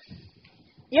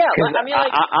 Yeah, I mean,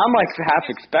 like I'm like half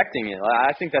expecting it.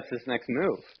 I think that's his next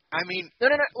move. I mean, no.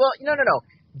 Well, no.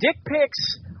 Dick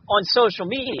pics on social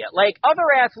media, like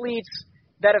other athletes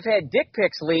that have had dick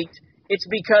pics leaked, it's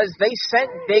because they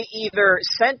either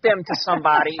sent them to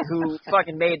somebody who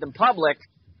fucking made them public,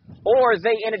 or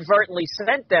they inadvertently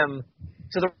sent them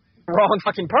to the wrong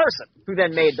fucking person who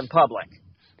then made them public.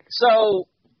 So,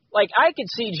 like, I could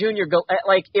see Junior Gillette,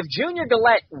 like, if Junior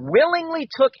Gillette willingly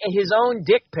took his own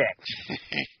dick pic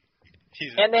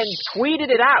and then tweeted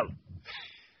it out,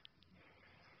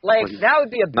 like, that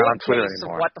would be a big case of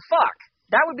what the fuck.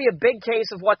 That would be a big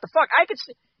case of what the fuck. I could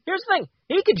see, here's the thing,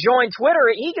 he could join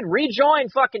Twitter, he could rejoin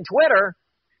fucking Twitter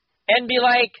and be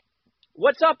like,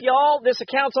 what's up, y'all? This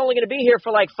account's only going to be here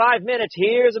for like 5 minutes.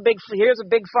 Here's a big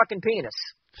fucking penis.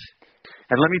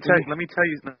 And let me tell you.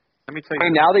 I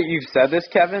mean, now that you've said this,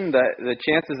 Kevin, the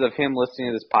chances of him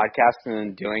listening to this podcast and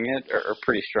then doing it are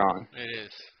pretty strong. It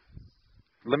is.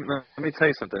 Let me tell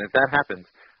you something. If that happens,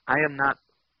 I am not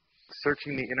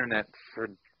searching the internet for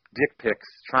dick pics,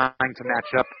 trying to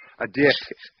match up a dick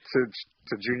to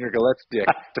Junior Gillette's dick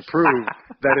to prove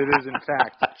that it is in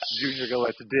fact Junior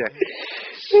Gillette's dick.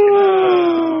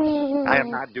 I am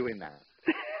not doing that.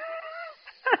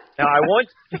 Now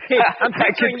I'm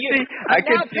picturing you. I'm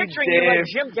now picturing you like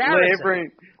Jim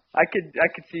Garrison. I could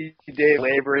see Dave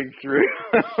laboring through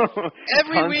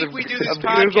every week we do this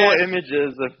podcast. Google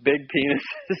images of big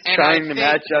penises trying to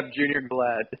match up Junior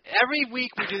Gillette. Every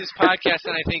week we do this podcast,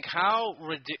 and I think, how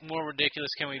more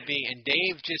ridiculous can we be? And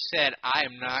Dave just said, I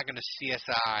am not going to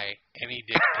CSI any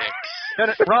dick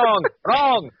pics. Wrong.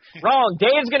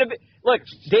 Dave's going to be. Look,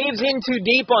 Dave's in too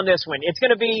deep on this one. Dave's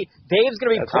going to be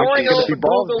pouring over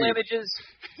Google images.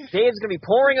 Dave's going to be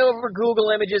pouring over Google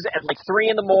images at like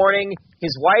 3 a.m.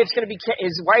 His wife's going to be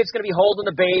holding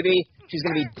the baby. She's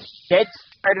going to be dead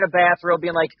tired in a bathrobe,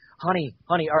 being like, "Honey,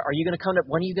 are you going to come to?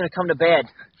 When are you going to come to bed?"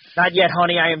 "Not yet,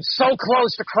 honey. I am so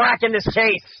close to cracking this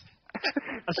case.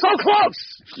 I'm so close."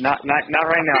 Not right now,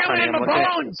 honey. I'm looking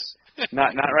at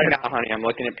Not right now, honey. I'm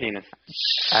looking at penis.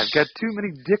 I've got too many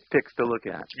dick pics to look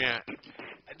at. Yeah.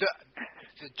 The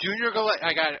Junior Gillette,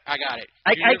 I got it.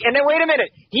 And then wait a minute.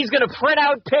 He's going to print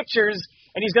out pictures,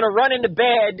 and he's going to run into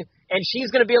bed, and she's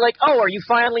going to be like, "Oh, are you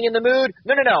finally in the mood?"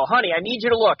 No, honey, I need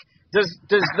you to look. Does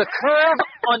the curve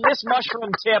on this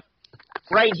mushroom tip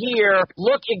right here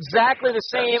look exactly the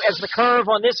same as the curve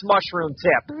on this mushroom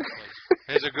tip?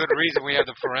 There's a good reason we have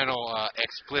the parental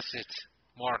explicit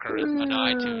marker on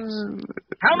iTunes.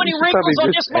 How many wrinkles on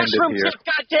this mushroom tip?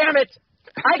 God damn it!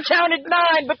 I counted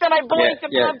 9, but then I blinked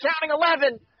and I'm counting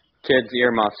 11. Kids,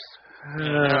 earmuffs.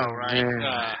 Right.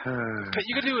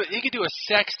 You could do a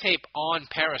sex tape on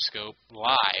Periscope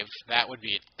live. That would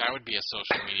be a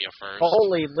social media first.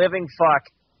 Holy living fuck!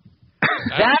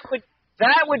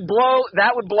 that would blow.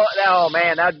 Oh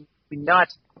man, that'd be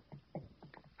nuts.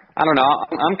 I don't know.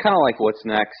 I'm kind of like, what's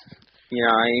next? You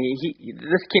know,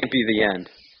 this can't be the end.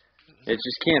 It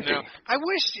just can't be. I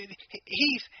wish if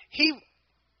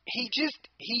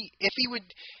he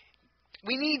would.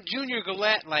 We need Junior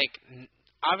Gillette, like,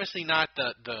 obviously not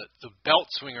the belt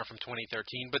swinger from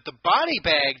 2013, but the body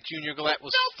bag Junior Gillette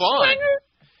was fun.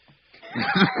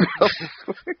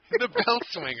 The belt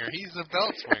swinger. He's the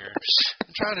belt swinger.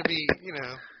 I'm trying to be,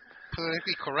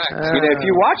 politically correct. If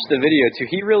you watch the video too,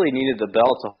 he really needed the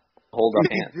belt to hold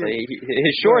up hands.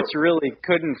 His shorts really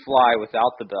couldn't fly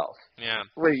without the belt. Yeah.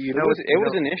 Wait, it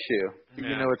was an issue.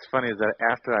 You know what's funny is that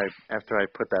after I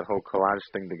put that whole collage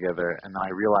thing together and I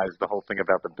realized the whole thing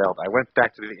about the belt, I went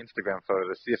back to the Instagram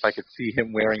photo to see if I could see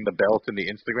him wearing the belt in the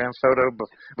Instagram photo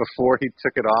before he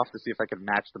took it off to see if I could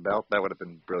match the belt. That would have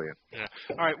been brilliant. Yeah.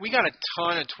 All right, we got a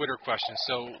ton of Twitter questions,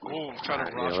 so we'll try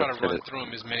to run through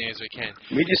them as many as we can.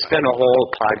 We just spent a whole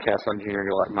podcast on Junior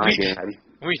Galette. My dad.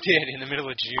 We did in the middle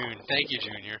of June. Thank you,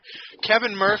 Junior.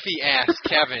 Kevin Murphy asks,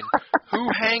 Kevin, who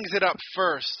hangs it up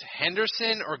first,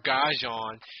 Henderson or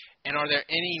Gajan? And are there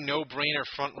any no-brainer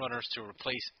frontrunners to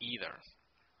replace either?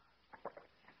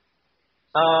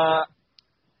 God,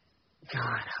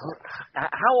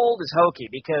 how old is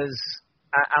Hokie? Because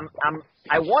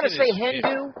I want to say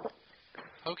Hendu.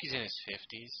 Hokie's in his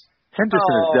 50s.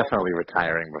 Henderson is definitely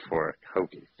retiring before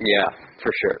Hokie. Yeah,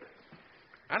 for sure.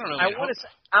 I don't know. I want to say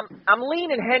I'm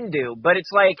leaning Hendu, but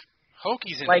it's like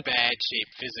Hokie's in bad shape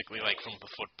physically, like from the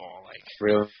football, like.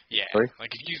 Really? Yeah.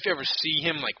 Like if you ever see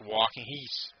him like walking,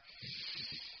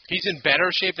 he's in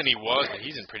better shape than he was, but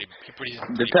he's in pretty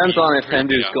Depends on if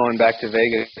Hendu's going back to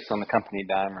Vegas on the company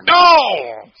dime or not.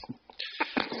 No!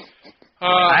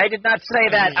 I did not say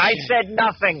that. I said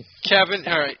nothing. Kevin,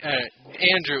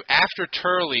 Andrew, after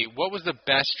Turley, what was the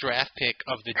best draft pick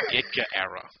of the Ditka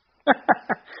era?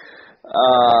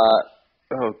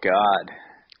 Oh God.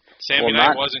 Sammy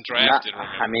Knight wasn't drafted.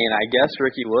 I mean, I guess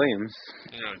Ricky Williams.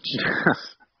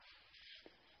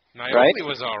 Naomi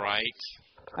was all right.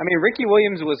 I mean, Ricky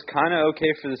Williams was kind of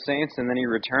okay for the Saints, and then he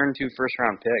returned 2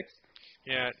 first-round picks.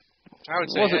 Yeah, I would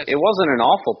say it wasn't an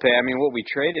awful pick. I mean, what we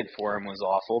traded for him was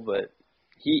awful, but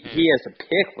he as a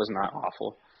pick was not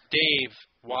awful. Dave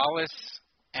Wallace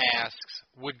asks,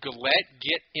 would Galette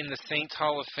get in the Saints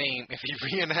Hall of Fame if he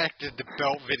reenacted the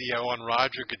belt video on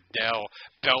Roger Goodell,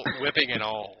 belt whipping and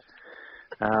all?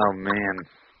 Oh, man.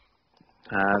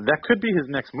 That could be his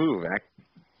next move,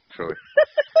 actually.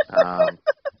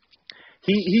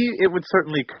 It would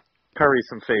certainly curry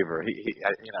some favor.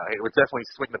 It would definitely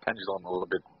swing the pendulum a little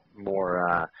bit more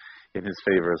in his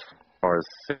favor as far as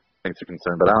Saints are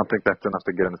concerned, but I don't think that's enough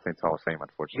to get in the Saints Hall of Fame,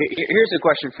 unfortunately. Here's a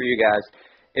question for you guys.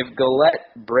 If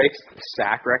Galette breaks the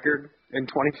sack record in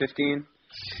 2015,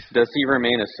 does he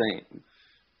remain a Saint?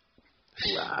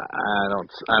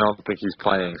 I don't think he's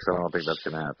playing, so I don't think that's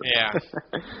going to happen. Yeah.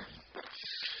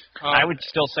 I would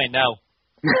still say no.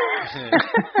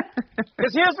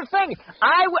 Because here's the thing.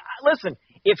 Listen,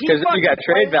 if he... Because you got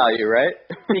trade value, right?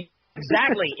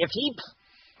 Exactly. If he...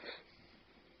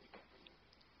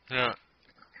 Yeah.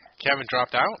 Kevin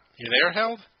dropped out? You there,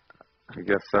 Held? I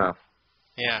guess so.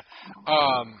 Yeah.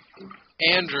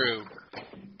 Andrew,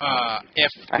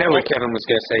 if... I know what Kevin was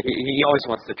going to say. He always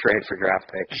wants to trade for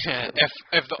draft picks. That's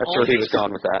where he was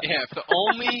going with that. Yeah,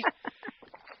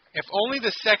 if only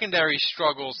the secondary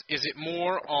struggles, is it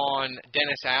more on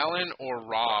Dennis Allen or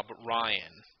Rob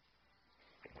Ryan?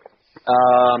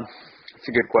 That's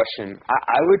a good question.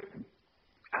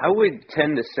 I would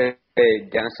tend to say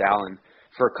Dennis Allen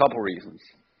for a couple reasons.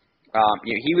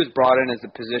 He was brought in as a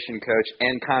position coach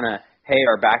and kind of, hey,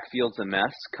 our backfield's a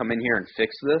mess. Come in here and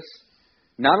fix this.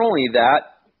 Not only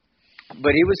that,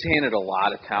 but he was handed a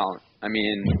lot of talent. I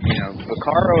mean,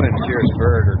 Vaccaro and Pierce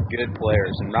Bird are good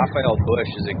players, and Raphael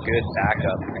Bush is a good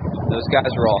backup. Those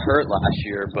guys were all hurt last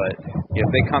year, but if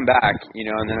they come back,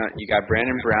 and then you got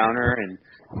Brandon Browner, and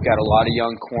you've got a lot of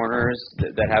young corners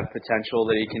that have potential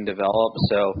that he can develop.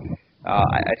 So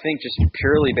I think just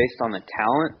purely based on the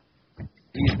talent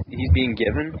he's being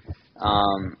given,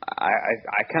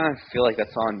 I kind of feel like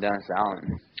that's on Dennis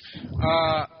Allen.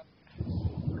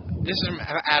 This is from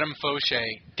Adam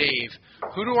Fauché. Dave,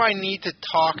 who do I need to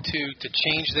talk to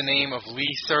change the name of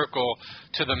Lee Circle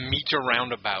to the Meter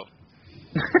Roundabout?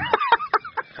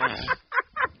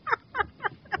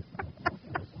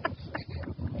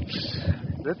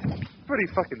 That's pretty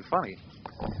fucking funny.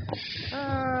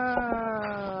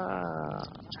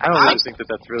 I don't really think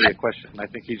that's really a question. I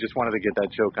think he just wanted to get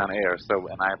that joke on air.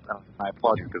 And I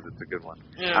applaud you because it's a good one.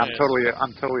 Yeah, I'm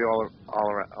totally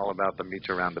all about the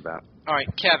Meter Roundabout. All right,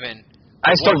 Kevin.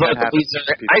 I still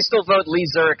vote Lee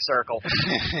Zurich Circle.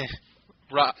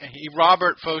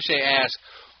 Robert Fauché asks,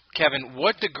 Kevin,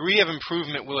 what degree of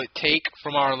improvement will it take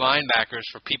from our linebackers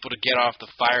for people to get off the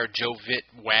fire Joe Vitt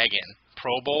wagon?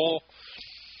 Pro Bowl?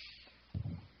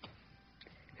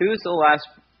 Who's the last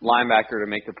linebacker to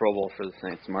make the Pro Bowl for the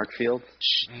Saints? Mark Fields?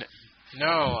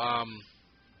 No,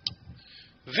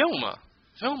 Vilma.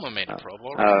 Vilma made a Pro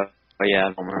Bowl, right?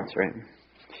 Yeah, Vilma, that's right.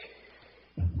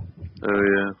 Oh,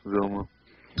 yeah, Vilma.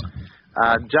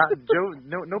 Joe,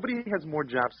 nobody has more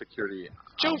job security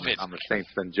on the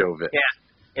Saints than Joe Vitt. Yeah.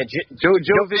 Yeah, Joe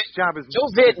Vitt's job is Joe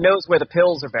Vitt knows where the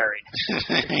pills are buried.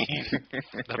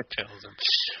 The pills are.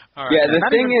 All right. Yeah,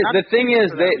 the thing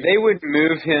is, they would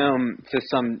move him to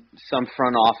some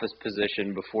front office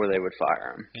position before they would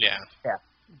fire him. Yeah.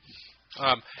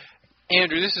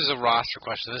 Andrew, this is a roster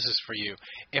question. This is for you.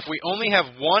 If we only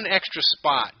have one extra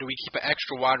spot, do we keep an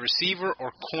extra wide receiver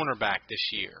or cornerback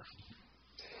this year?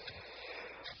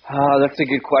 That's a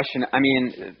good question. I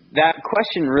mean, that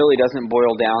question really doesn't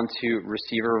boil down to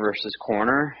receiver versus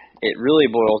corner. It really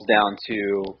boils down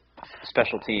to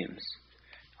special teams.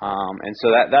 And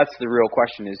so that's the real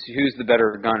question is who's the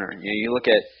better gunner? You look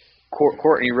at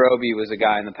Courtney Roby was a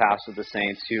guy in the past with the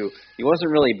Saints who he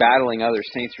wasn't really battling other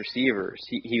Saints receivers.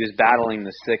 He was battling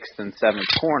the 6th and 7th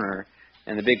corner,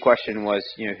 and the big question was,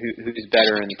 who's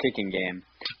better in the kicking game.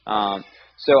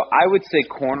 So I would say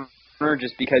corner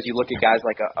just because you look at guys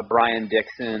like a Brian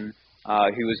Dixon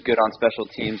who was good on special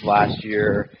teams last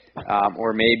year,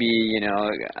 or maybe,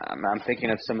 I'm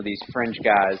thinking of some of these fringe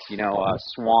guys,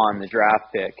 Swan, the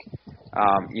draft pick.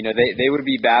 They would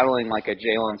be battling like a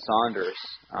Jalen Saunders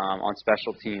on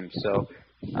special teams. So,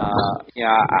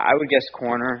 I would guess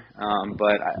corner,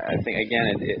 but I think,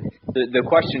 again, the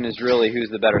question is really who's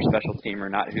the better special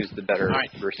teamer, not who's the better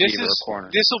receiver or corner.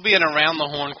 This will be an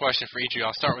around-the-horn question for each of you.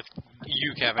 I'll start with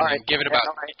you, Kevin, and give it about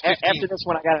 15. After this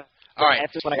one, I got to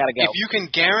go. If you can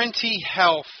guarantee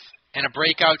health and a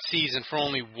breakout season for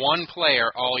only one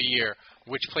player all year,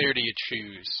 which player do you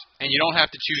choose? And you don't have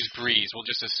to choose Breeze. We'll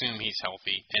just assume he's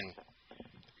healthy and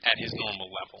at his normal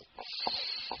level.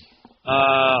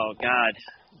 Oh, God.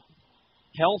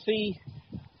 Healthy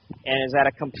and is at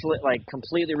a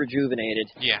completely rejuvenated.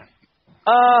 Yeah.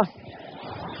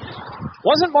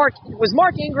 Was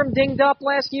Mark Ingram dinged up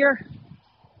last year?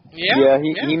 Yeah,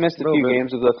 he missed a few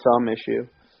games with a thumb issue.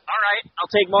 All right,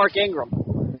 I'll take Mark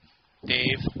Ingram.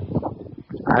 Dave?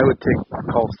 I would take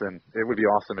Colston. It would be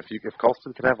awesome if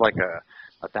Colston could have like a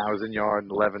 1,000-yard,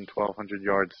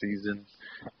 1,200-yard season.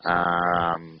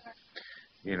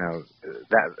 They're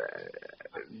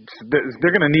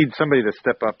going to need somebody to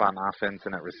step up on offense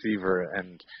and at receiver,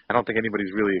 and I don't think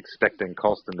anybody's really expecting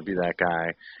Colston to be that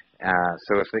guy.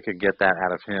 So if they could get that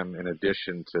out of him in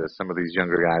addition to some of these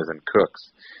younger guys and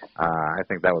Cooks, I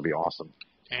think that would be awesome.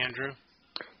 Andrew?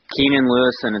 Keenan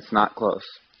Lewis, and it's not close.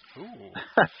 Ooh.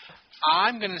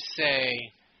 I'm going to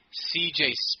say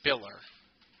C.J. Spiller.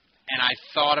 And I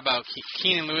thought about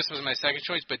Keenan Lewis was my second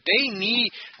choice, but they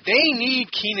need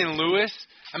Keenan Lewis.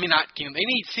 I mean, not Keenan. They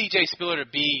need C.J. Spiller to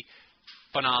be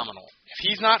phenomenal. If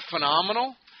he's not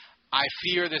phenomenal, I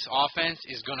fear this offense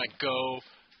is going to go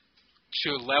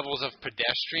to levels of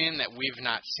pedestrian that we've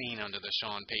not seen under the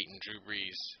Sean Payton, Drew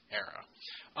Brees era.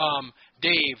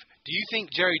 Dave, do you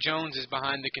think Jerry Jones is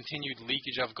behind the continued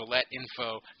leakage of Gillette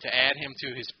info to add him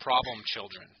to his problem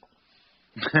children?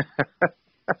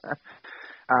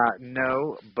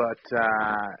 No, but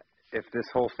if this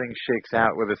whole thing shakes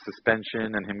out with a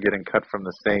suspension and him getting cut from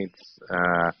the Saints,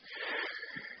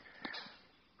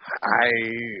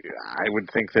 I would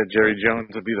think that Jerry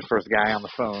Jones would be the first guy on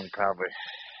the phone, probably.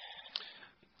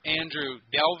 Andrew,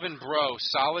 Delvin Breaux,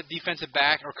 solid defensive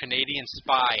back or Canadian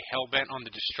spy, hell-bent on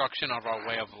the destruction of our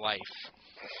way of life?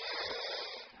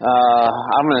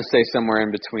 I'm going to say somewhere in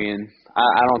between.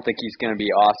 I don't think he's going to be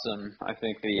awesome. I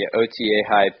think the OTA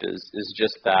hype is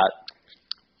just that.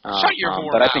 Shut your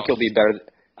whore But I think he'll be better.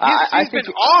 He's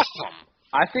been awesome.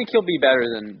 I think he'll be better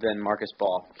than Marcus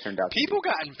Ball turned out. People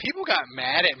got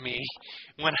mad at me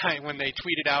when they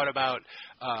tweeted out about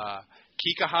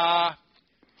Kikaha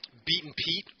beating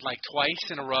Pete like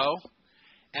twice in a row,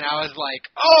 and I was like,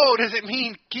 "Oh, does it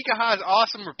mean Kikaha is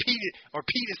awesome or Pete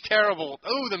is terrible?"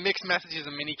 Oh, the mixed messages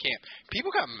of minicamp.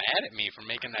 People got mad at me for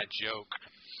making that joke.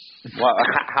 Well,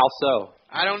 how so?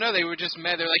 I don't know. They were just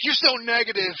mad. They're like, "You're so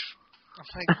negative."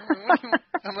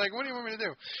 I'm like, what do you want me to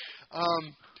do?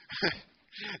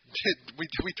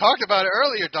 We talked about it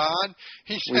earlier, Don.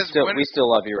 He says we still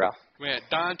love you, Ralph.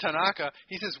 Don Tanaka.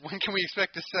 He says, when can we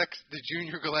expect the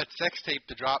Junior Gillette sex tape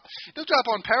to drop? It'll drop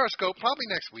on Periscope probably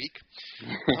next week.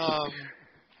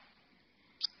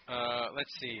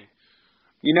 Let's see.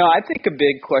 I think a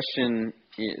big question,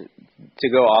 to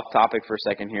go off topic for a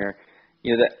second here,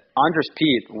 that Andres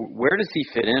Pete, where does he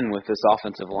fit in with this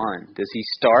offensive line? Does he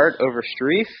start over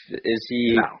Strief? Is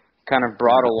he kind of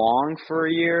brought along for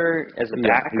a year as a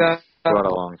backup? He's brought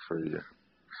along for a year.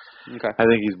 Okay. I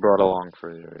think he's brought along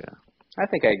for a year, yeah. I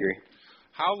think I agree.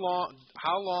 How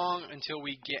long until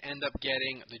we end up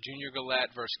getting the Junior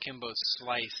Gillette versus Kimbo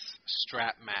Slice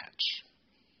strap match?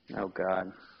 Oh,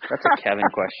 God. That's a Kevin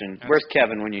question. Where's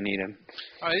Kevin when you need him?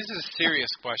 All right, this is a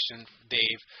serious question,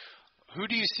 Dave. Who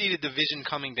do you see the division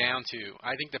coming down to?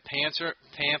 I think the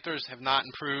Panthers have not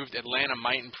improved. Atlanta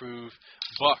might improve.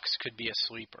 Bucks could be a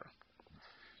sleeper.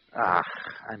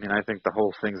 I mean, I think the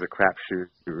whole thing's a crapshoot,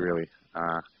 really.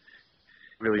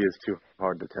 Really is too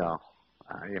hard to tell.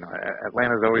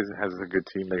 Atlanta always has a good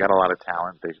team. They got a lot of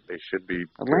talent. They should be.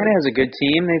 Atlanta has a good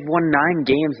team. They've won 9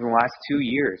 games in the last 2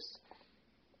 years.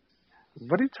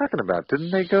 What are you talking about?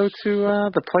 Didn't they go to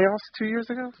the playoffs 2 years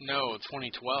ago? No,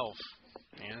 2012.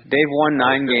 Man. They've won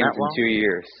 9 games in 2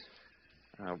 years.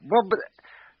 But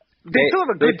they still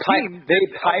have a good team. They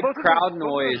pipe crowd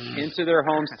noise into their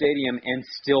home stadium and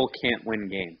still can't win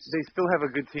games. They still have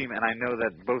a good team, and I know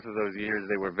that both of those years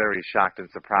they were very shocked and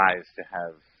surprised to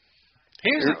have.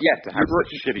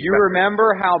 You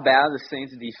remember how bad the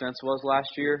Saints' defense was last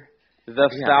year? The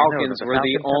Falcons were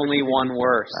the only one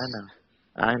worse.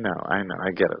 I know. I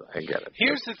get it.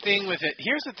 Here's the thing with it.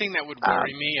 Here's the thing that would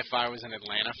worry me if I was an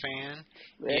Atlanta fan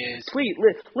is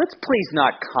let's please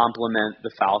not compliment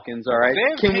the Falcons, all right?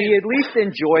 Can we at least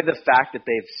enjoy the fact that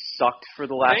they've sucked for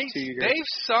the last 2 years?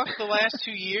 They've sucked the last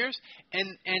 2 years,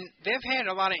 and they've had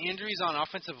a lot of injuries on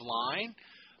offensive line.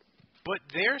 But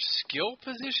their skill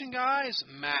position guys,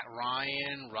 Matt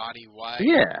Ryan, Roddy White,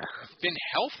 have been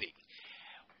healthy.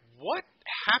 What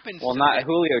happened to them?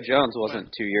 Julio Jones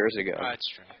wasn't 2 years ago. That's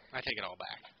true. I take it all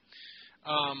back.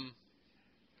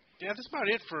 That's about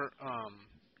it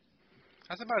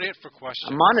for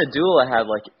questions. Monadula had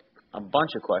a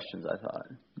bunch of questions, I thought.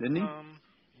 Didn't he?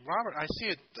 Robert, I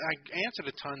answered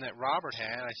a ton that Robert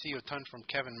had. I see a ton from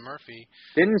Kevin Murphy.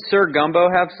 Didn't Sir Gumbo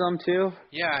have some too?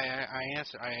 Yeah, I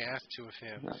asked 2 of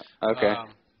him. Okay.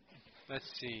 Let's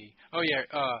see. Oh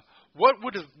yeah. What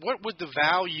would the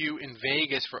value in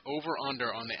Vegas for over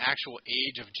under on the actual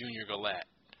age of Junior Galette?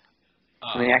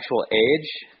 On the actual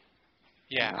age?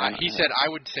 Yeah, he said I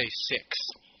would say 6.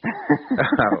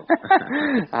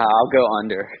 I'll go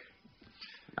under.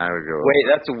 I would go. Wait,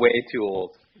 that's way too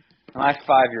old. My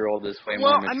 5-year-old is way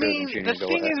more mature than Junior Galette. The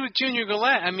thing is with Junior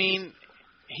Galette,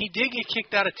 he did get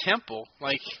kicked out of Temple.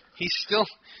 He's still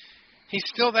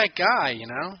that guy, you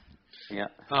know. Yeah.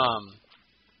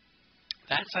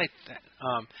 That's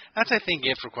I think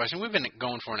it for question. We've been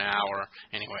going for an hour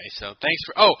anyway, so thanks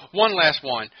for. Oh, one last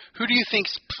one. Who do you think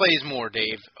plays more,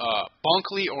 Dave?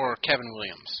 Bunkley or Kevin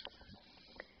Williams?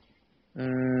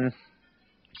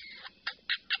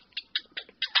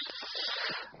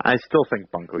 I still think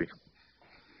Bunkley.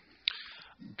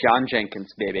 John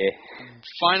Jenkins, baby.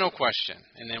 Final question,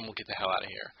 and then we'll get the hell out of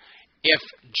here. If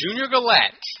Junior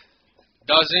Galette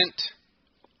doesn't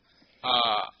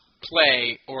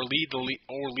play or lead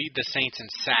the Saints in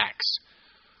sacks,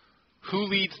 who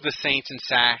leads the Saints in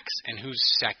sacks and who's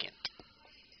second?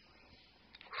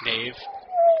 Dave?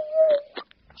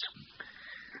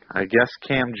 I guess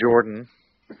Cam Jordan.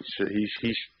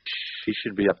 He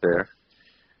should be up there.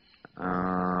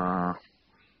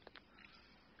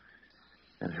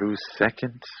 And who's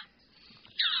second?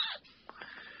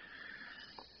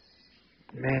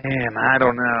 Man, I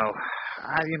don't know.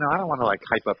 I don't want to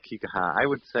hype up Kikaha. I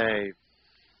would say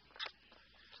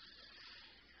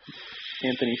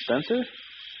Anthony Spencer.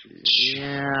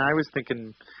 Yeah, I was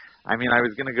thinking. I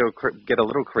was gonna go get a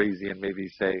little crazy and maybe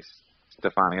say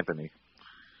Stephon Anthony.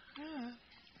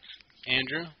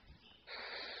 Andrew.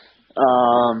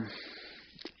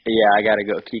 Yeah, I gotta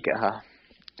go Kikaha.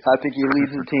 I think he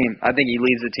leads the team. I think he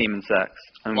leads the team in sacks.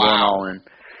 I'm going all in.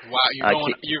 Wow,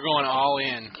 you're going all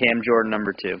in. Cam Jordan,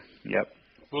 number 2. Yep.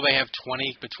 Will they have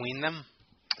 20 between them?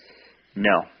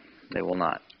 No, they will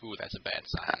not. Ooh, that's a bad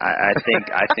sign. I think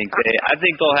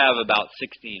they'll have about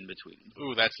 16 between them.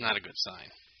 Ooh, that's not a good sign.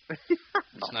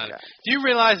 It's not. Do you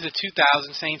realize the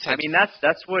 2000 Saints had?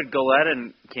 That's what Galette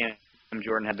and Cam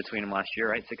Jordan had between them last year,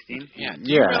 right? 16. Yeah.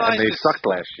 And they sucked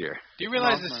last year. Do you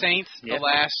realize the Saints the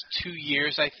last 2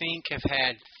 years, I think, have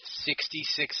had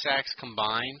 66 sacks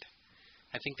combined?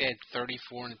 I think they had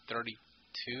 34 and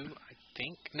 32. I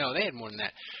think no, they had more than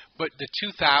that. But the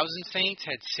 2000 Saints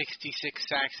had 66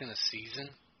 sacks in a season.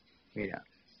 Yeah.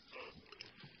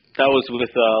 That was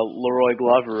with Leroy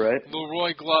Glover, right?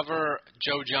 Leroy Glover,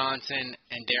 Joe Johnson,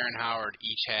 and Darren Howard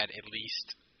each had at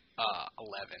least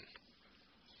 11.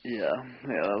 Yeah,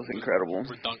 that was incredible.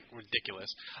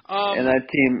 Ridiculous. And that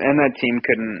team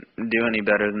couldn't do any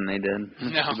better than they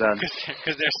did. No,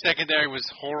 because their secondary was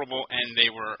horrible and they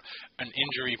were an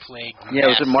injury-plagued mess. Yeah,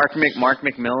 was it Mark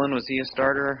McMillan? Was he a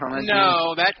starter on that team?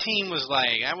 No, that team was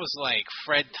like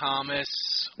Fred Thomas,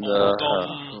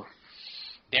 Oldham,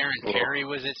 Darren Terry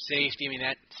was at safety.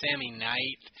 That Sammy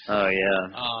Knight. Oh yeah.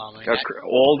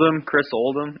 Chris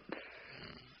Oldham.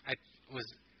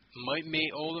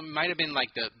 might have been like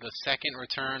the second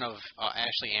return of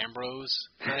Ashley Ambrose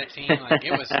for that team. Like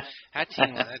it was that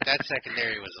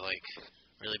secondary was like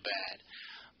really bad.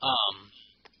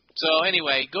 So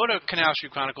anyway, go to Canal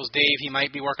Street Chronicles. Dave, he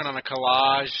might be working on a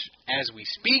collage as we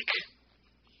speak.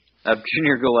 Of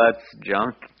Junior Galette's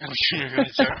junk.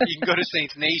 You can go to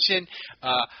Saints Nation.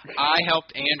 I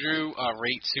helped Andrew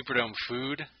rate Superdome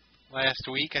food last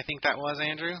week. I think that was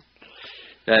Andrew.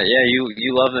 Yeah,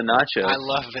 you love the nachos. I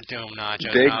love the Dome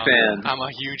nachos. Big fan. I'm a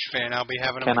huge fan. I'll be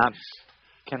having them.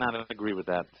 Cannot agree with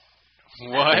that.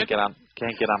 What? Can't get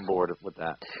on board with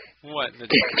that. What?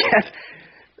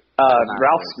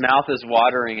 Ralph's mouth is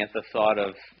watering at the thought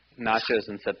of nachos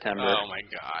in September. Oh my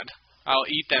God! I'll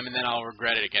eat them and then I'll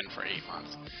regret it again for 8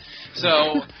 months.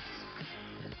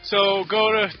 So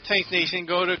go to Saints Nation.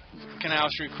 Go to Canal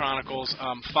Street Chronicles.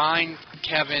 Find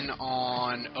Kevin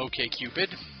on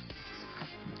OkCupid.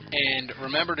 And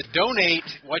remember to donate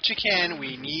what you can.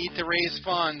 We need to raise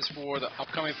funds for the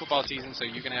upcoming football season so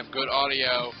you can have good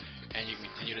audio and you can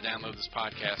continue to download this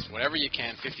podcast. Whatever you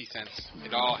can, 50 cents.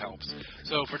 It all helps.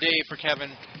 So for Dave, for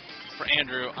Kevin, for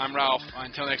Andrew, I'm Ralph.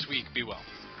 Until next week, be well.